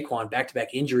for Saquon,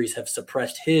 back-to-back injuries have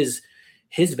suppressed his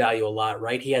value a lot,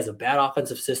 right? He has a bad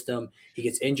offensive system. He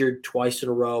gets injured twice in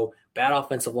a row, bad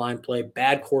offensive line play,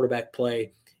 bad quarterback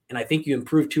play. And I think you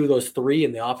improve two of those three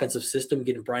in the offensive system,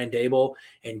 getting Brian Dable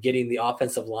and getting the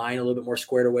offensive line a little bit more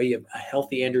squared away. You have a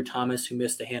healthy Andrew Thomas who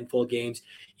missed a handful of games.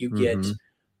 You get,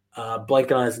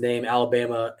 blanking on his name,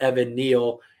 Alabama, Evan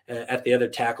Neal at the other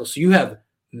tackle. So you have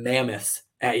mammoths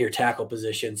at your tackle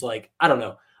positions. Like, I don't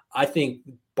know. I think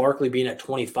Barkley being at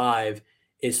 25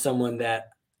 is someone that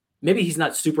maybe he's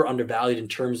not super undervalued in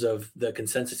terms of the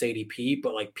consensus ADP,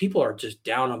 but like people are just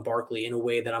down on Barkley in a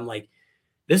way that I'm like,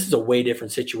 this is a way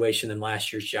different situation than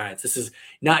last year's Giants. This is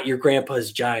not your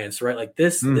grandpa's Giants, right? Like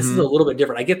this is a little bit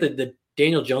different. I get the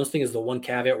Daniel Jones thing is the one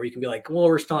caveat where you can be like, well,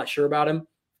 we're still not sure about him.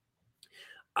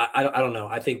 I don't know.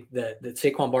 I think that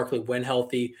Saquon Barkley, when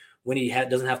healthy, when he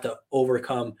doesn't have to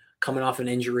overcome coming off an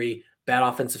injury, bad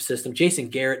offensive system, Jason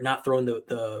Garrett not throwing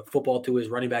the football to his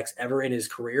running backs ever in his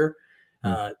career.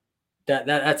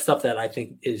 That's stuff that I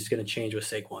think is going to change with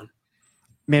Saquon.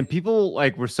 Man, people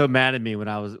were so mad at me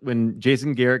when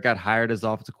Jason Garrett got hired as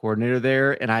offensive coordinator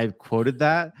there, and I quoted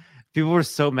that. People were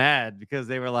so mad because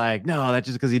they were like, "No, that's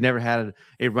just because he never had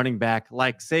a running back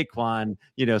like Saquon,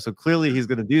 so clearly he's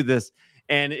going to do this."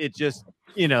 And it just,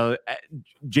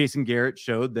 Jason Garrett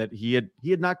showed that he had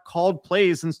not called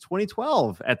plays since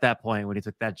 2012 at that point when he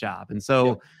took that job, and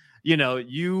so,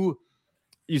 you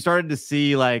started to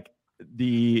see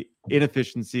the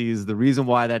inefficiencies, the reason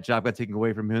why that job got taken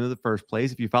away from him in the first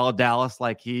place. If you follow Dallas,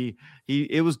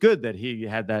 it was good that he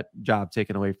had that job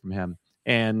taken away from him.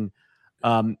 And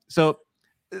so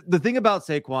the thing about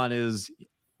Saquon is,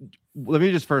 let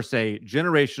me just first say,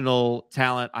 generational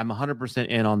talent. I'm 100%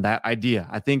 in on that idea.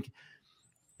 I think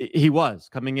he was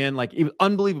coming in he was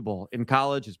unbelievable in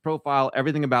college. His profile,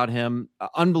 everything about him,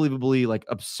 unbelievably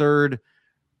absurd,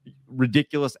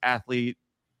 ridiculous athlete.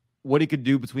 What he could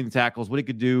do between the tackles, what he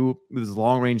could do with his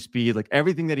long range speed,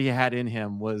 everything that he had in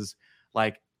him was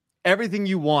everything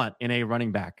you want in a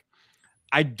running back.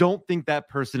 I don't think that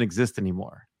person exists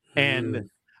anymore.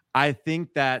 And I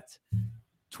think that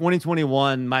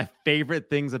 2021, my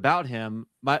favorite things about him,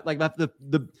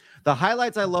 the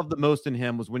highlights I loved the most in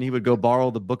him was when he would go borrow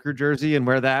the Booker jersey and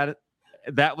wear that.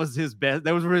 That was his best.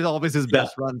 That was really always his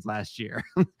best runs last year.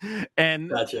 And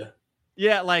gotcha.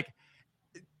 Yeah,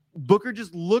 Booker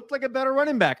just looked like a better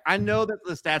running back. I know that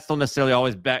the stats don't necessarily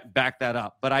always back that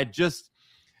up, but I just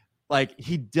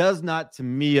he does not, to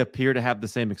me, appear to have the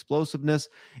same explosiveness.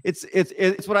 It's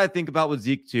what I think about with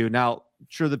Zeke too. Now,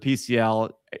 sure, the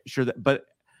PCL, but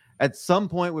at some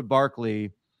point with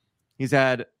Barkley, he's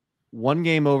had one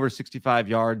game over 65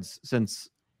 yards since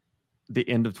the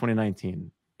end of 2019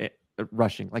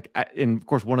 rushing. And of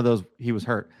course, one of those he was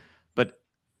hurt, but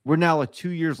we're now 2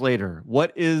 years later.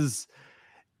 What is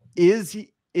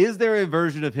there a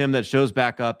version of him that shows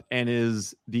back up and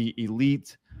is the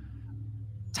elite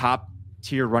top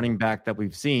tier running back that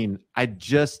we've seen?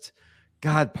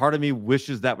 Part of me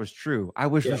wishes that was true. I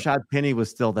wish Rashad Penny was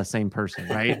still the same person,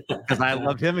 right? Because I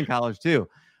loved him in college too.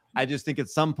 I just think at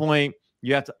some point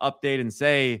you have to update and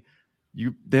say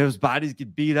those bodies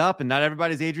get beat up, and not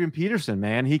everybody's Adrian Peterson,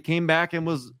 man. He came back and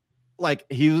was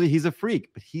he's a freak,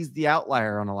 but he's the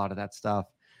outlier on a lot of that stuff.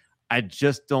 I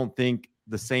just don't think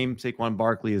the same Saquon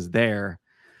Barkley is there.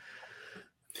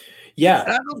 Yeah.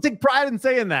 And I don't take pride in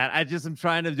saying that. I just am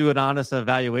trying to do an honest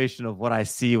evaluation of what I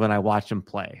see when I watch him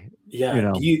play.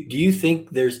 Yeah. Do you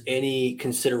think there's any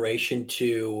consideration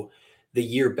to the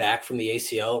year back from the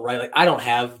ACL, right? I don't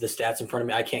have the stats in front of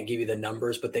me. I can't give you the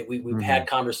numbers, but we've had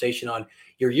conversation on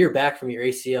your year back from your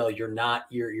ACL. You're not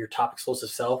your top explosive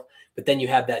self, but then you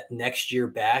have that next year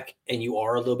back and you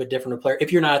are a little bit different of a player.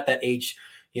 If you're not at that age,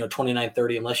 29,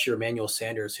 30, unless you're Emmanuel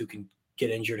Sanders who can get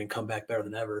injured and come back better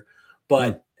than ever.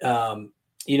 But,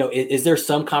 is there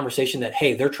some conversation that,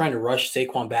 hey, they're trying to rush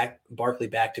Barkley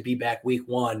back to be back week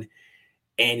one,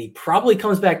 and he probably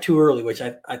comes back too early, which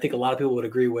I think a lot of people would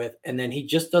agree with. And then he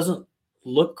just doesn't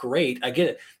look great. I get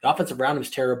it. The offense around him is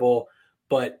terrible,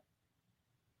 but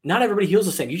not everybody heals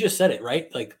the same. You just said it,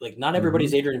 right? Like not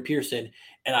everybody's Adrian Peterson,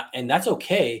 and that's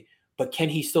okay. But can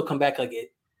he still come back? Like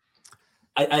it,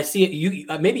 I see it. You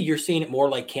maybe you're seeing it more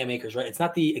like Cam Akers, right? It's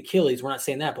not the Achilles. We're not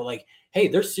saying that, but like, hey,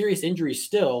 there's serious injuries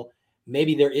still.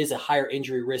 Maybe there is a higher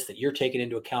injury risk that you're taking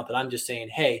into account. That I'm just saying,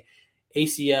 hey,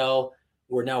 ACL.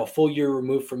 We're now a full year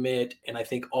removed from it, and I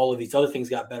think all of these other things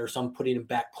got better. So I'm putting him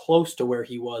back close to where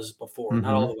he was before,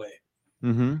 not all the way.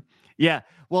 Yeah.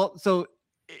 Well, so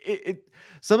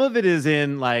some of it is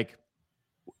in like,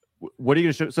 what are you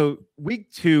going to show? So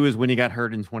week 2 is when he got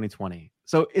hurt in 2020.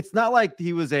 So it's not like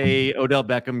he was a Odell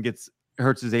Beckham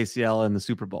hurts his ACL in the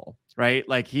Super Bowl, right?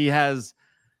 Like he has,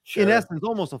 in essence,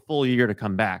 almost a full year to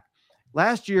come back.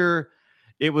 Last year,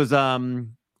 it was, I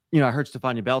heard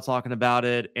Stephania Bell talking about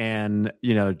it, and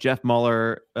Jeff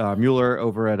Mueller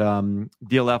over at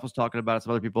DLF was talking about it.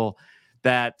 Some other people,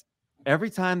 that every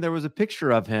time there was a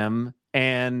picture of him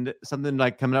and something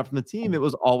like coming up from the team, it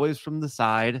was always from the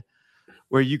side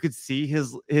where you could see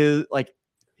his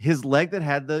leg that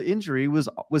had the injury was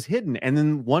hidden, and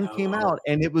then one came out,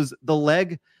 and it was the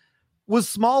leg was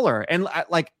smaller, and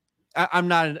I'm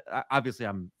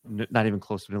not even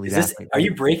close to an elite athlete. Are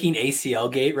you breaking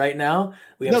ACL gate right now?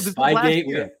 We have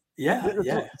Spygate.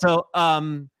 Yeah. So,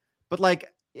 but like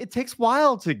it takes a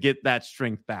while to get that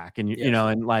strength back, and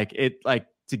and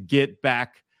to get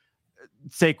back.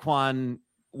 Saquon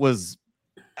was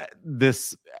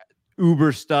this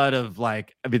uber stud of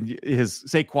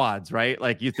his quads, right?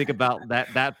 Like you think about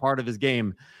that part of his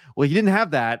game. Well, he didn't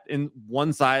have that from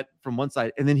one side,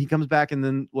 and then he comes back, and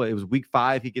then it was week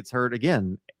 5, he gets hurt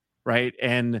again, right?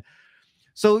 And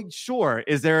so, sure,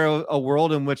 is there a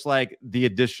world in which like the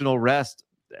additional rest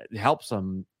helps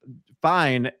him?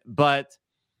 Fine, but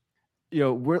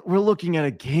we're looking at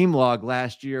a game log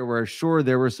last year where sure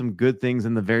there were some good things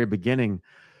in the very beginning,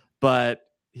 but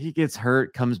he gets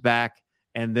hurt, comes back,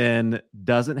 and then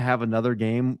doesn't have another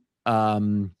game.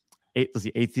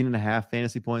 18.5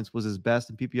 fantasy points was his best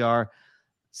in PPR.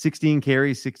 16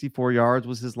 carries, 64 yards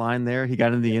was his line there. He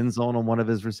got in the end zone on one of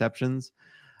his receptions.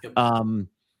 Yep.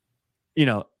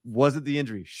 Was it the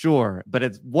injury? Sure. But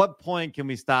at what point can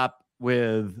we stop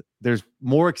with there's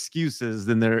more excuses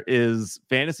than there is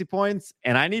fantasy points,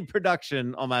 and I need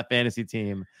production on my fantasy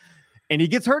team, and he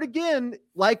gets hurt again,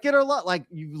 like it or like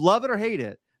you love it or hate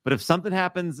it. But if something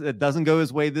happens that doesn't go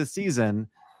his way this season,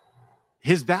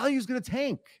 his value is going to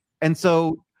tank. And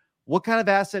so what kind of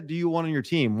asset do you want on your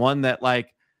team? One that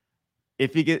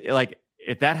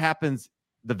if that happens,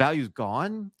 the value's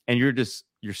gone and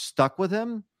you're stuck with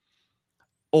him?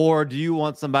 Or do you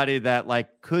want somebody that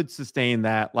could sustain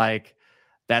that,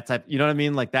 that type, you know what I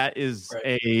mean? Like that is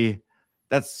right.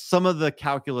 That's some of the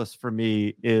calculus for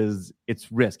me is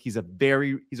it's risk. He's a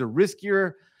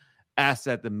riskier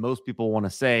asset than most people want to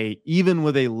say, even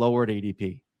with a lowered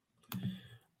ADP.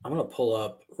 I'm going to pull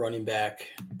up running back.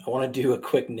 I want to do a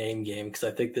quick name game because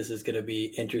I think this is going to be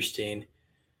interesting.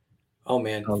 Oh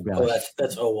man.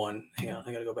 That's 01. Hang on.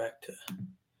 I got to go back to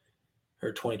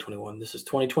 2021. This is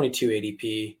 2022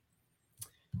 ADP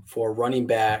for running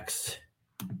backs.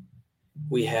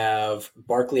 We have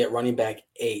Barkley at running back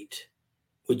 8.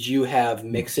 Would you have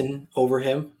Mixon over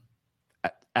him?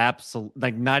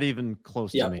 Absolutely. Not even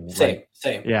close to me. Same.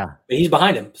 Yeah. But he's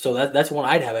behind him. So that's one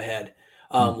I'd have ahead.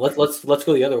 Let's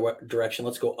go the other direction.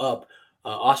 Let's go up.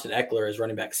 Austin Eckler is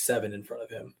running back 7 in front of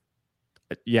him.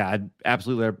 Yeah, I'd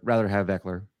absolutely rather have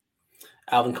Eckler.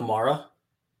 Alvin Kamara.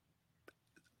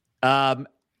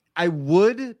 I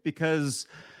would, because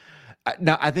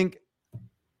now I think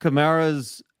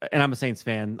Kamara's, and I'm a Saints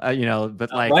fan, but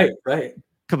right.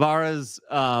 Kamara's,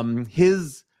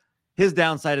 his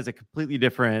downside is a completely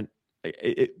different thing.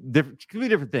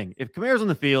 If Kamara's on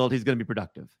the field, he's going to be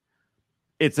productive.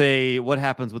 It's what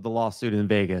happens with the lawsuit in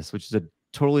Vegas, which is a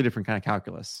totally different kind of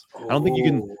calculus. I don't think you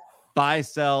can buy,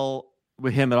 sell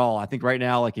with him at all. I think right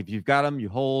now, if you've got him, you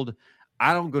hold.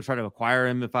 I don't go try to acquire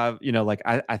him if I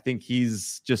think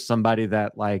he's just somebody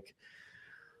that I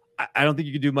don't think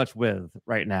you can do much with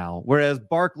right now. Whereas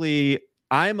Barkley,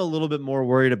 I'm a little bit more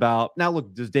worried about. Now,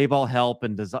 look, does Dayball help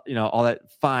and does all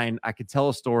that? Fine, I could tell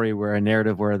a story where a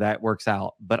narrative where that works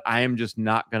out, but I am just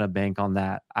not going to bank on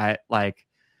that.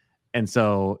 And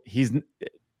so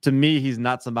to me, he's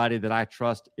not somebody that I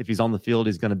trust. If he's on the field,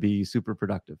 he's going to be super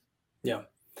productive. Yeah.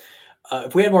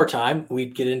 If we had more time,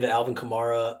 we'd get into Alvin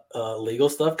Kamara legal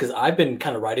stuff because I've been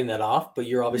kind of writing that off, but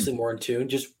you're obviously more in tune.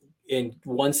 Just in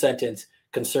one sentence,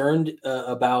 concerned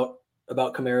about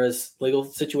Kamara's legal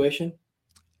situation?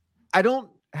 I don't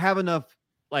have enough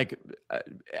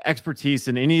expertise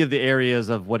in any of the areas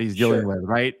of what he's dealing with,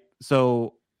 right?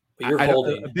 So But you're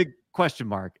holding a big question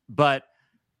mark. But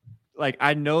like,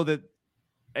 I know that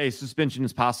a suspension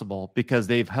is possible because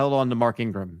they've held on to Mark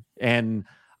Ingram, and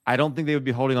I don't think they would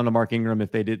be holding on to Mark Ingram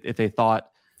if they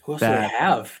thought. Who else do they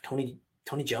have? Tony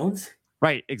Jones?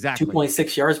 Right, exactly.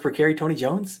 2.6 yards per carry, Tony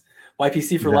Jones?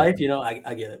 YPC for life,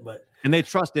 I get it. But and they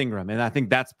trust Ingram, and I think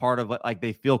that's part of what, like,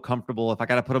 they feel comfortable. If I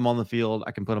got to put him on the field,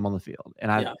 I can put him on the field.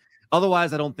 And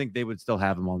otherwise, I don't think they would still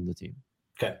have him on the team.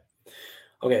 Okay,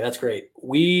 that's great.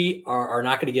 We are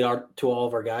not going to get to all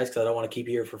of our guys because I don't want to keep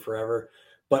you here for forever.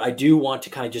 But I do want to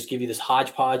kind of just give you this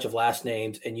hodgepodge of last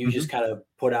names, and you just kind of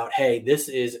put out, hey, this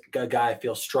is a guy I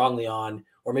feel strongly on,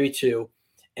 or maybe two,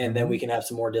 and then we can have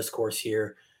some more discourse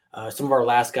here. Some of our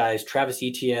last guys, Travis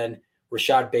Etienne,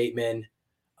 Rashad Bateman,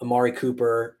 Amari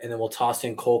Cooper, and then we'll toss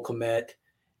in Cole Kmet.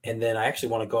 And then I actually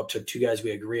want to go up to two guys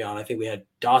we agree on. I think we had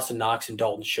Dawson Knox and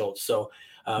Dalton Schultz. So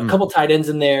a couple tight ends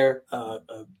in there.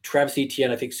 Travis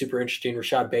Etienne, I think, super interesting.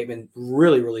 Rashad Bateman,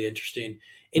 really, really interesting.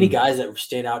 Any guys that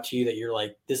stand out to you that you're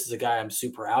like, this is a guy I'm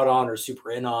super out on or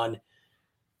super in on?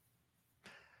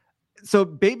 So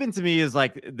Bateman to me is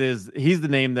like this. He's the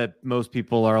name that most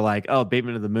people are like, oh,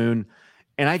 Bateman to the moon.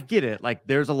 And I get it. Like,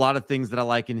 there's a lot of things that I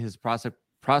like in his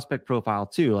prospect profile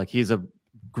too. Like, he's a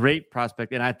great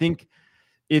prospect. And I think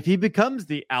if he becomes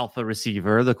the alpha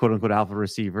receiver, the quote unquote alpha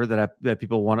receiver that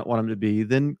people want him to be,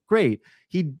 then great.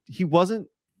 He wasn't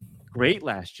great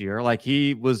last year. Like,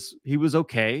 he was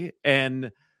okay.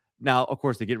 And now, of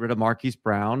course, they get rid of Marquise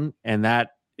Brown, and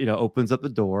that, opens up the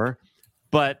door.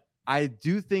 But I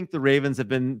do think the Ravens have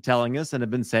been telling us and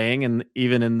have been saying, and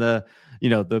even in the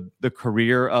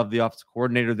career of the offensive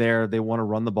coordinator there, they want to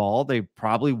run the ball. They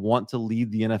probably want to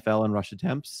lead the NFL in rush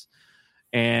attempts.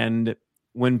 And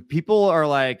when people are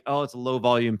like, oh, it's a low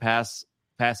volume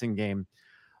passing game.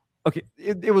 Okay.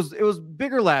 It was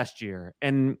bigger last year.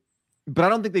 But I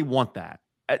don't think they want that.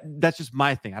 That's just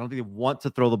my thing. I don't think they want to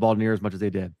throw the ball near as much as they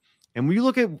did. And when you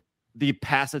look at the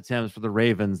pass attempts for the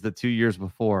Ravens the 2 years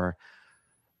before,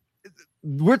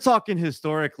 we're talking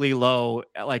historically low,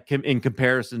 like in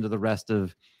comparison to the rest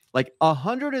of, like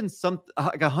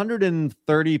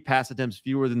 130 pass attempts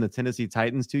fewer than the Tennessee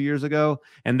Titans 2 years ago.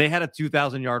 And they had a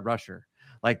 2,000-yard rusher.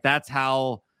 Like, that's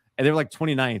how, and they were like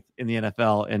 29th in the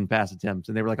NFL in pass attempts,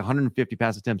 and they were like 150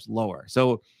 pass attempts lower.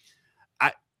 So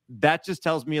that just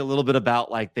tells me a little bit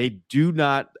about, like, they do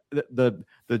not, the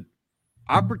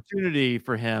opportunity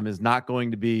for him is not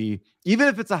going to be, even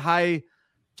if it's a high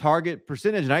target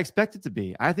percentage, and I expect it to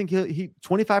be. I think he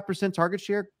 25% target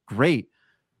share, great.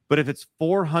 But if it's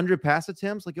 400 pass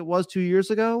attempts like it was 2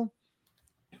 years ago,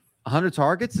 100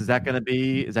 targets, is that going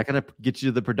to get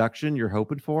you the production you're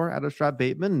hoping for out of Rashad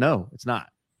Bateman? No, it's not.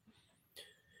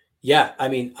 Yeah, I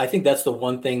mean, I think that's the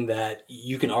one thing that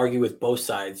you can argue with both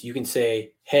sides. You can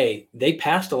say, hey, they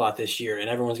passed a lot this year, and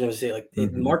everyone's going to say, like,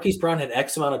 Marquise Brown had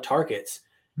X amount of targets.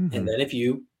 And then if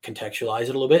you contextualize it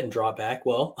a little bit and draw back,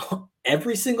 well,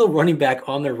 every single running back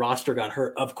on their roster got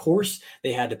hurt. Of course,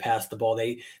 they had to pass the ball.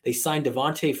 They signed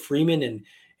Devontae Freeman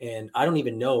and I don't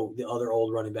even know the other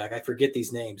old running back. I forget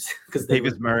these names because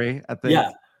Davis Murray, I think.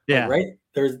 Yeah, right.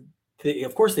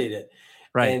 Of course they did.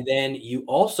 Right. And then you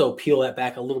also peel that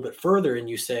back a little bit further and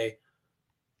you say,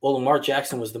 well, Lamar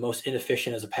Jackson was the most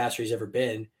inefficient as a passer he's ever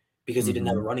been because he didn't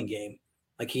have a running game.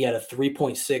 Like, he had a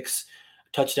 3.6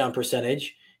 touchdown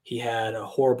percentage. He had a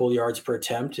horrible yards per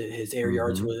attempt. His air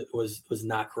yards was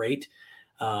not great.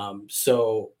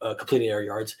 Completed air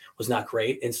yards was not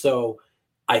great. And so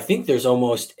I think there's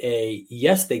almost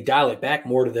yes, they dial it back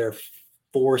more to their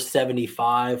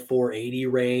 475, 480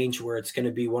 range where it's going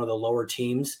to be one of the lower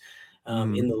teams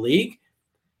in the league.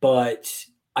 But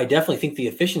I definitely think the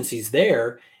efficiency is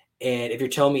there. And if you're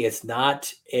telling me it's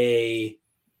not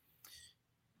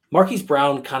Marquise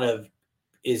Brown kind of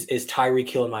is Tyreek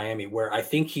Hill in Miami, where I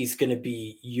think he's going to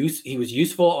be he was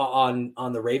useful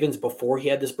on the Ravens before he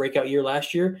had this breakout year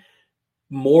last year,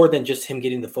 more than just him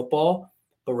getting the football.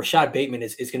 But Rashad Bateman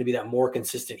is going to be that more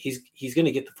consistent. He's going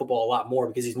to get the football a lot more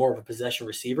because he's more of a possession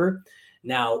receiver.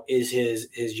 Now, is his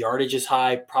yardage as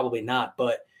high? Probably not,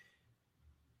 but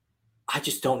I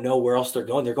just don't know where else they're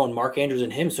going. They're going Mark Andrews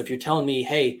and him. So if you're telling me,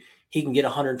 hey, he can get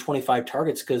 125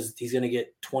 targets because he's going to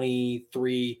get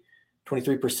 23%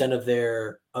 of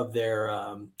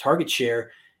their target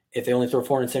share if they only throw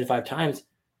 475 times,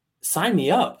 sign me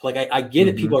up. Like, I get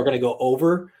it. People are going to go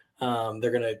over.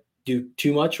 They're going to do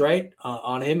too much, right,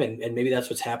 on him. And maybe that's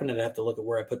what's happening. I have to look at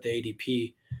where I put the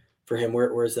ADP for him.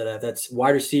 Where is that at? That's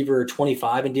wide receiver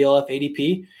 25 in DLF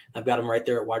ADP. I've got him right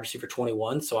there at wide receiver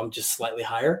 21. So I'm just slightly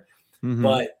higher.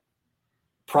 But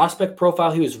prospect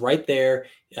profile, he was right there.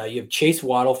 You have Chase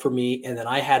Waddle for me. And then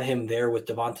I had him there with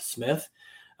Devonta Smith.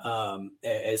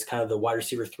 as kind of the wide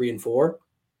receiver 3 and 4,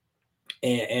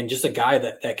 and just a guy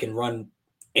that can run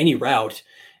any route.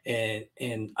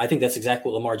 And I think that's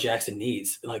exactly what Lamar Jackson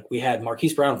needs. Like, we had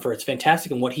Marquise Brown it's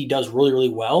fantastic, and what he does really, really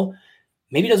well,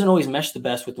 maybe doesn't always mesh the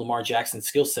best with Lamar Jackson's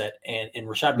skill set. And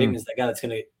Rashad Bateman is that guy that's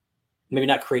going to maybe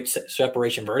not create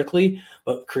separation vertically,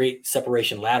 but create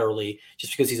separation laterally,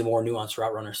 just because he's a more nuanced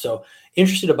route runner. So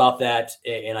interested about that.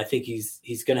 And I think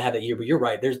he's going to have that year, but you're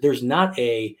right. There's not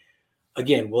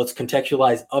again, let's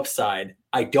contextualize upside.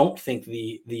 I don't think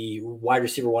the wide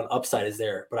receiver 1 upside is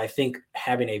there, but I think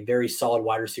having a very solid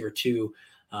wide receiver 2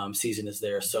 season is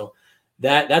there. So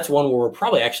that's one where we're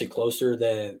probably actually closer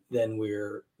than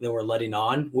we're letting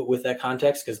on with that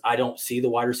context, because I don't see the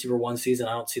wide receiver 1 season.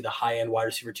 I don't see the high end wide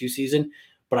receiver 2 season,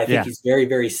 but I think he's very,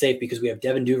 very safe because we have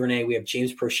Devin Duvernay, we have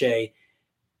James Prochet,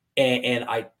 and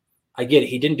I get it.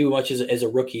 He didn't do much as a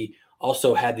rookie.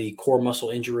 Also had the core muscle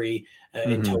injury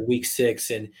until week 6,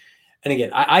 and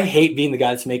again, I hate being the guy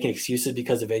that's making excuses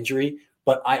because of injury.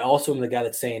 But I also am the guy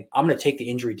that's saying, I'm going to take the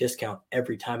injury discount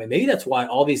every time. And maybe that's why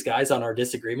all these guys on our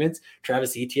disagreements,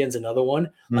 Travis Etienne's another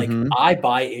one. Like, I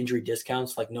buy injury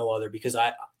discounts like no other, because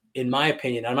in my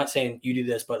opinion, I'm not saying you do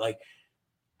this, but like,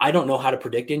 I don't know how to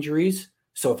predict injuries.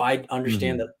 So if I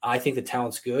understand that I think the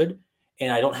talent's good,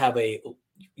 and I don't have a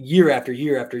year after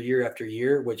year after year after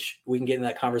year, which we can get in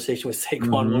that conversation with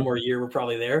Saquon one more year, we're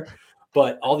probably there.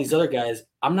 But all these other guys,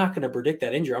 I'm not going to predict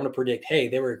that injury. I'm going to predict, hey,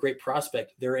 they were a great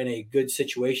prospect. They're in a good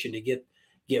situation to get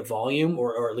volume,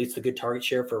 or at least a good target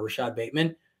share for Rashad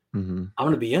Bateman. I'm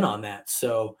going to be in on that.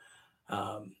 So,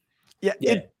 for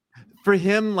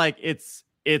him, like it's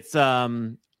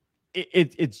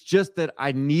just that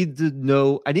I need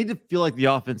to feel like the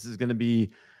offense is going to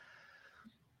be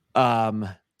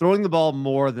throwing the ball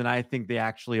more than I think they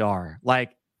actually are.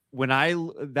 Like,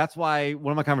 that's why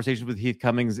one of my conversations with Heath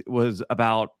Cummings was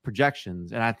about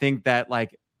projections. And I think that,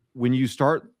 like, when you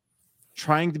start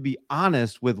trying to be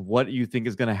honest with what you think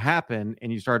is going to happen and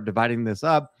you start dividing this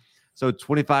up, so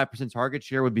 25% target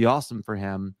share would be awesome for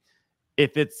him.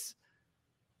 If it's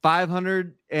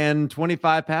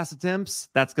 525 pass attempts,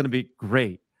 that's going to be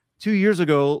great. 2 years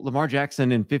ago, Lamar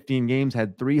Jackson in 15 games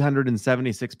had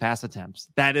 376 pass attempts.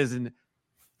 That is an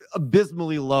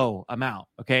abysmally low amount.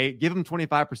 Okay. Give him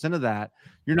 25% of that.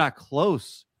 You're not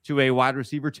close to a wide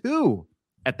receiver 2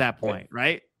 at that point,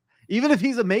 right? Even if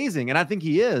he's amazing. And I think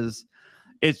he is,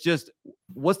 it's just,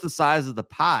 what's the size of the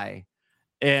pie?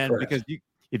 And because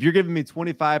if you're giving me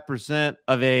 25%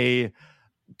 of a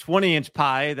 20-inch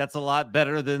pie, that's a lot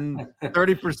better than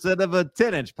 30% of a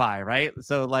 10-inch pie. Right.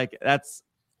 So like, that's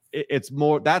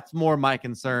more my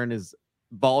concern is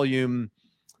volume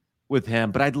with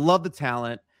him, but I love the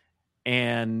talent.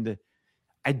 And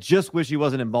I just wish he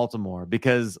wasn't in Baltimore,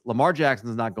 because Lamar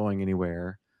Jackson is not going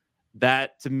anywhere.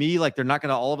 That, to me, like, they're not going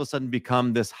to all of a sudden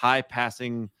become this high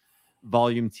passing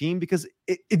volume team, because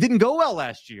it didn't go well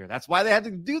last year. That's why they had to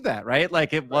do that, right?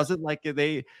 Like, it wasn't like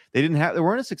they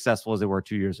weren't as successful as they were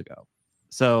 2 years ago.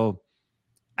 So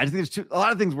I just think there's a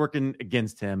lot of things working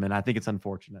against him, and I think it's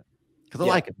unfortunate because I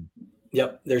like him.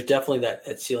 Yep, there's definitely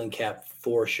that ceiling cap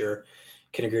for sure.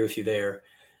 Can agree with you there.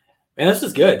 Man, this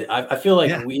is good. I feel like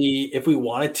if we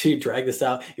wanted to drag this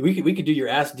out, we could do your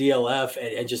Ask DLF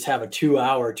and just have a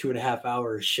 2.5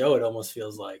 hour show. It almost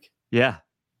feels like. Yeah.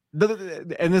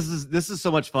 And this is so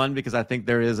much fun, because I think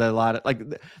there is a lot of, like,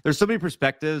 there's so many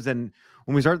perspectives. And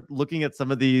when we start looking at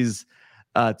some of these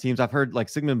teams, I've heard like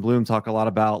Sigmund Bloom talk a lot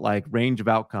about like range of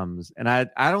outcomes. And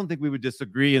I don't think we would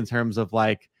disagree in terms of,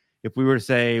 like, if we were to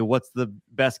say, what's the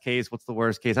best case, what's the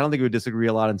worst case? I don't think we would disagree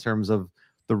a lot in terms of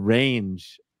the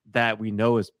range that we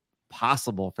know is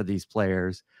possible for these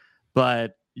players.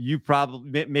 But you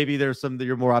probably, maybe there's some that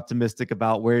you're more optimistic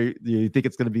about where you think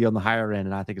it's going to be on the higher end,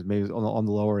 and I think it's maybe on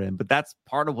the lower end. But that's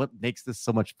part of what makes this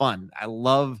so much fun. That's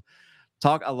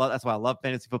why I love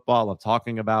fantasy football. I love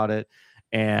talking about it.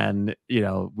 And, you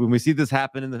know, when we see this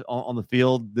happen on the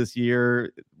field this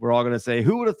year, we're all going to say,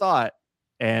 who would have thought?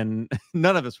 And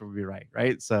none of us will be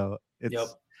right? So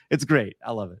it's great.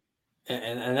 I love it.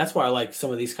 And that's why I like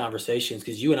some of these conversations,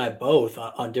 because you and I both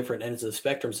on different ends of the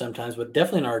spectrum sometimes, but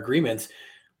definitely in our agreements,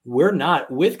 we're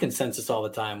not with consensus all the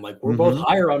time. Like, we're both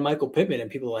higher on Michael Pittman, and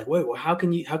people are like, wait, well, how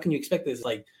can you expect this?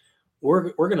 Like,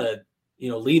 we're going to,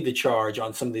 lead the charge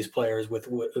on some of these players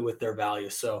with their value.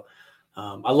 So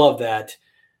I love that.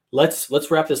 Let's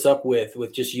wrap this up with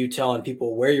just you telling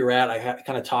people where you're at. I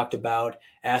kind of talked about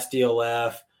Ask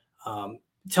DLF.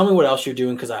 Tell me what else you're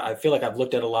doing, because I feel like I've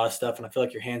looked at a lot of stuff, and I feel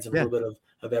like your hands in a little bit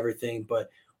of everything. But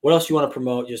what else you want to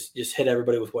promote? Just hit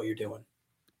everybody with what you're doing.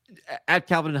 At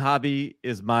Calvin and Hobby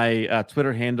is my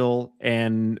Twitter handle,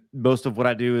 and most of what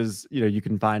I do is, you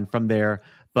can find from there.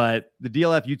 But the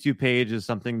DLF YouTube page is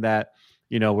something that,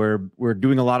 we're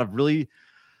doing a lot of really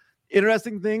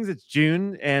interesting things. It's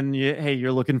June, and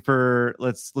you're looking for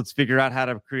let's figure out how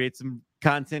to create some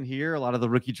content here. A lot of the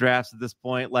rookie drafts at this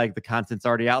point, like the content's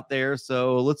already out there,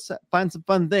 so let's find some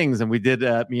fun things. And we did.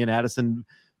 Me and Addison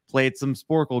played some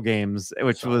Sporkle games,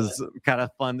 which was kind of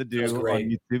fun to do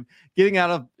on YouTube. Getting out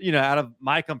of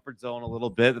my comfort zone a little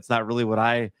bit. That's not really what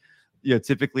I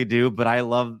typically do, but I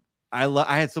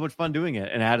had so much fun doing it.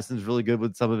 And Addison's really good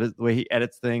with some of it, the way he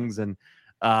edits things. And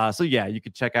so yeah, you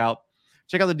could check out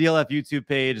the DLF YouTube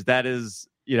page. That is,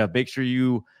 make sure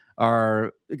you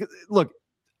are. Look,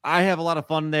 I have a lot of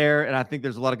fun there, and I think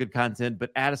there's a lot of good content.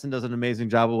 But Addison does an amazing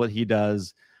job of what he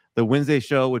does. The Wednesday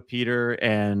show with Peter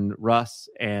and Russ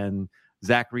and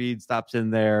Zach Reed stops in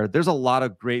there. There's a lot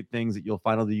of great things that you'll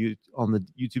find on the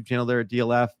YouTube channel there at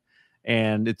DLF,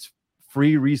 and it's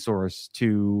free resource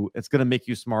it's going to make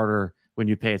you smarter when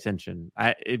you pay attention.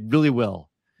 It really will.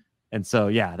 And so,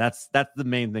 yeah, that's the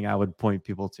main thing I would point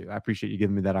people to. I appreciate you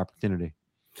giving me that opportunity.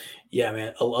 Yeah,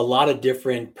 man, a lot of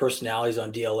different personalities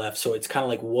on DLF. So it's kind of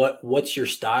like, what's your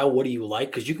style? What do you like?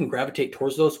 Because you can gravitate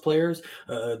towards those players,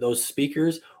 those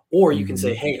speakers, or you can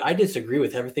say, hey, I disagree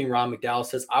with everything Ron McDowell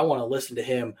says. I want to listen to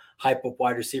him hype up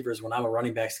wide receivers when I'm a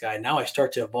running backs guy. Now I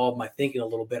start to evolve my thinking a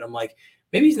little bit. I'm like,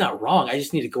 maybe he's not wrong. I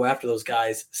just need to go after those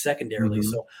guys secondarily.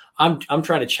 So I'm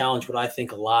trying to challenge what I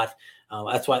think a lot.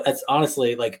 That's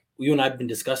honestly, like, you and I have been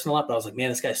discussing a lot, but I was like, man,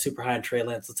 this guy's super high on Trey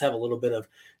Lance. Let's have a little bit of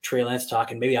Trey Lance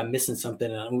talk, and maybe I'm missing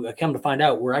something. And I come to find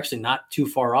out we're actually not too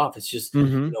far off. It's just,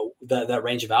 that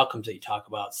range of outcomes that you talk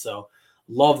about. So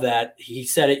love that. He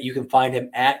said it. You can find him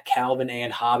at Calvin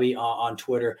and Hobby on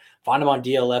Twitter. Find him on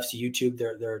DLF's YouTube.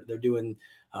 They're doing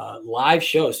live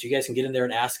shows, so you guys can get in there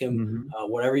and ask him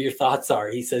whatever your thoughts are.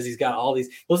 He says he's got all these.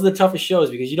 Those are the toughest shows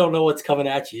because you don't know what's coming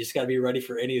at you. You just got to be ready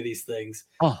for any of these things.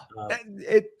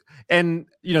 And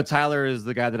Tyler is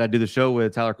the guy that I do the show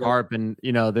with, Tyler Karp, and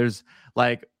there's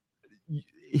like,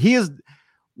 he is.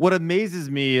 What amazes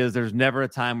me is there's never a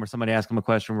time where somebody asks him a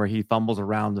question where he fumbles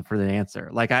around for the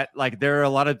answer. There are a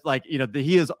lot of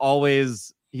he is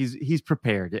always he's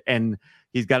prepared and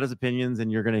he's got his opinions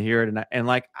and you're going to hear it. And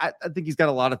I think he's got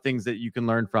a lot of things that you can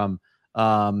learn from.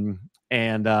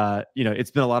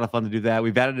 It's been a lot of fun to do that.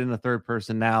 We've added in a third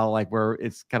person now, where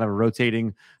it's kind of a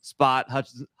rotating spot.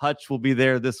 Hutch will be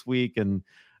there this week. And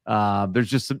there's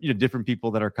just some, different people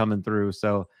that are coming through.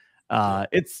 So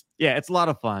it's a lot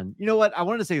of fun. You know what? I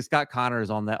wanted to say Scott Connor is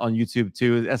on YouTube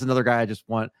too. That's another guy I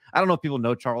don't know if people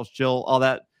know Charles Chill, all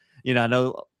that, I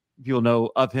know people know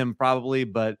of him probably,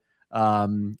 but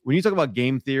when you talk about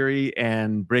game theory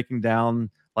and breaking down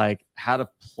how to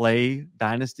play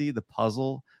Dynasty, the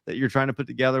puzzle that you're trying to put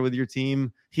together with your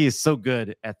team, he is so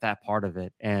good at that part of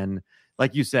it. And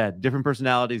like you said, different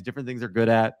personalities, different things they're good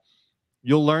at.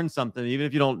 You'll learn something, even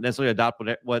if you don't necessarily adopt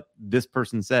what this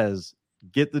person says.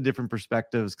 Get the different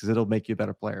perspectives because it'll make you a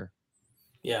better player.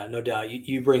 Yeah, no doubt.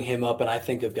 You bring him up, and I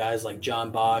think of guys like John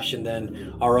Bosch and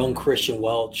then our own Christian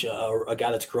Welch, a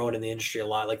guy that's growing in the industry a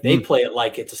lot. They play it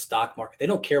like it's a stock market. They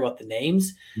don't care about the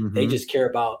names. They just care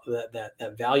about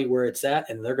that value where it's at,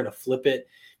 and they're going to flip it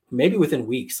maybe within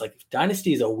weeks.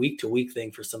 Dynasty is a week-to-week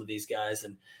thing for some of these guys.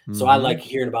 And so I like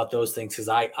hearing about those things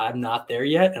because I'm not there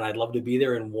yet, and I'd love to be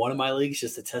there in one of my leagues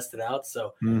just to test it out.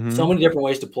 So many different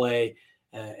ways to play.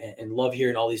 And love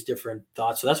hearing all these different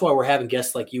thoughts. So that's why we're having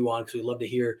guests like you on, because we love to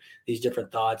hear these different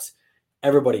thoughts.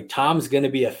 Everybody, Tom's going to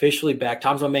be officially back.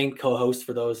 Tom's my main co-host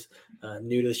for those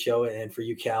new to the show, and for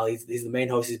you, Cal. He's the main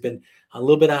host. He's been on a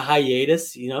little bit of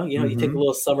hiatus. You take a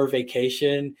little summer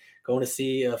vacation, going to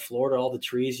see Florida, all the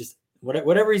trees, just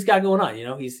whatever he's got going on.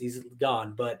 He's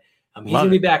gone, but he's going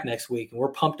to be back next week, and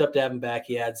we're pumped up to have him back.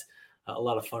 He adds a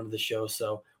lot of fun to the show.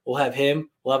 So we'll have him.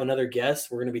 We'll have another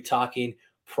guest. We're going to be talking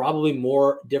probably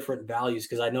more different values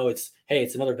because I know it's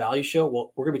another value show.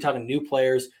 Well, we're going to be talking new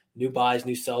players, new buys,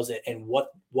 new sells, and what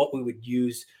we would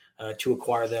use to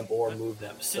acquire them or move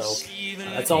them. So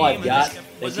that's all I've got.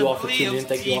 Thank you all for tuning in.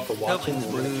 Thank you all for watching.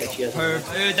 We're going to catch you guys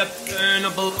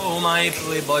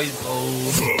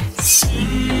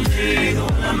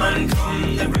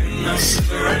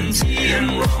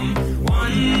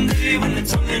One day when the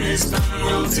tonguing is done,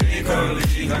 we'll take our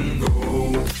leave and go.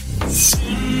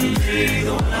 Soon may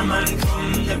the weatherman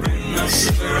come to bring us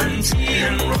sugar and tea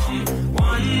and rum.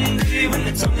 One day when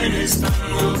the tonguing is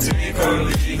done, we'll take our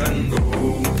leave and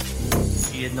go.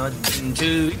 He had not been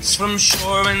 2 weeks from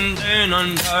shore when down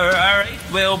under a right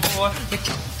whale bore. The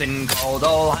captain called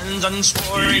all hands and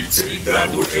swore he'd take that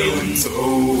whale in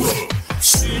tow.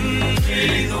 Soon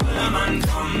may the weatherman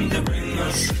come to bring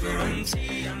us sugar and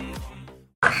tea and rum.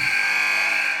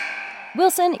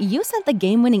 Wilson, you sent the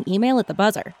game-winning email at the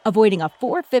buzzer, avoiding a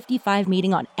 4:55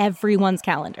 meeting on everyone's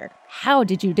calendar. How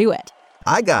did you do it?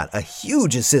 I got a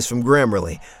huge assist from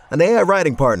Grammarly, an AI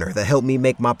writing partner that helped me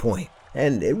make my point.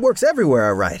 And it works everywhere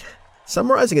I write.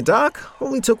 Summarizing a doc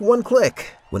only took one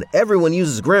click. When everyone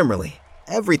uses Grammarly,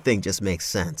 everything just makes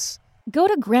sense. Go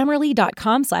to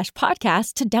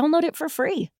Grammarly.com/podcast to download it for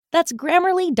free. That's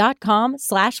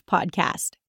Grammarly.com/podcast.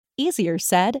 Easier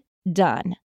said, done.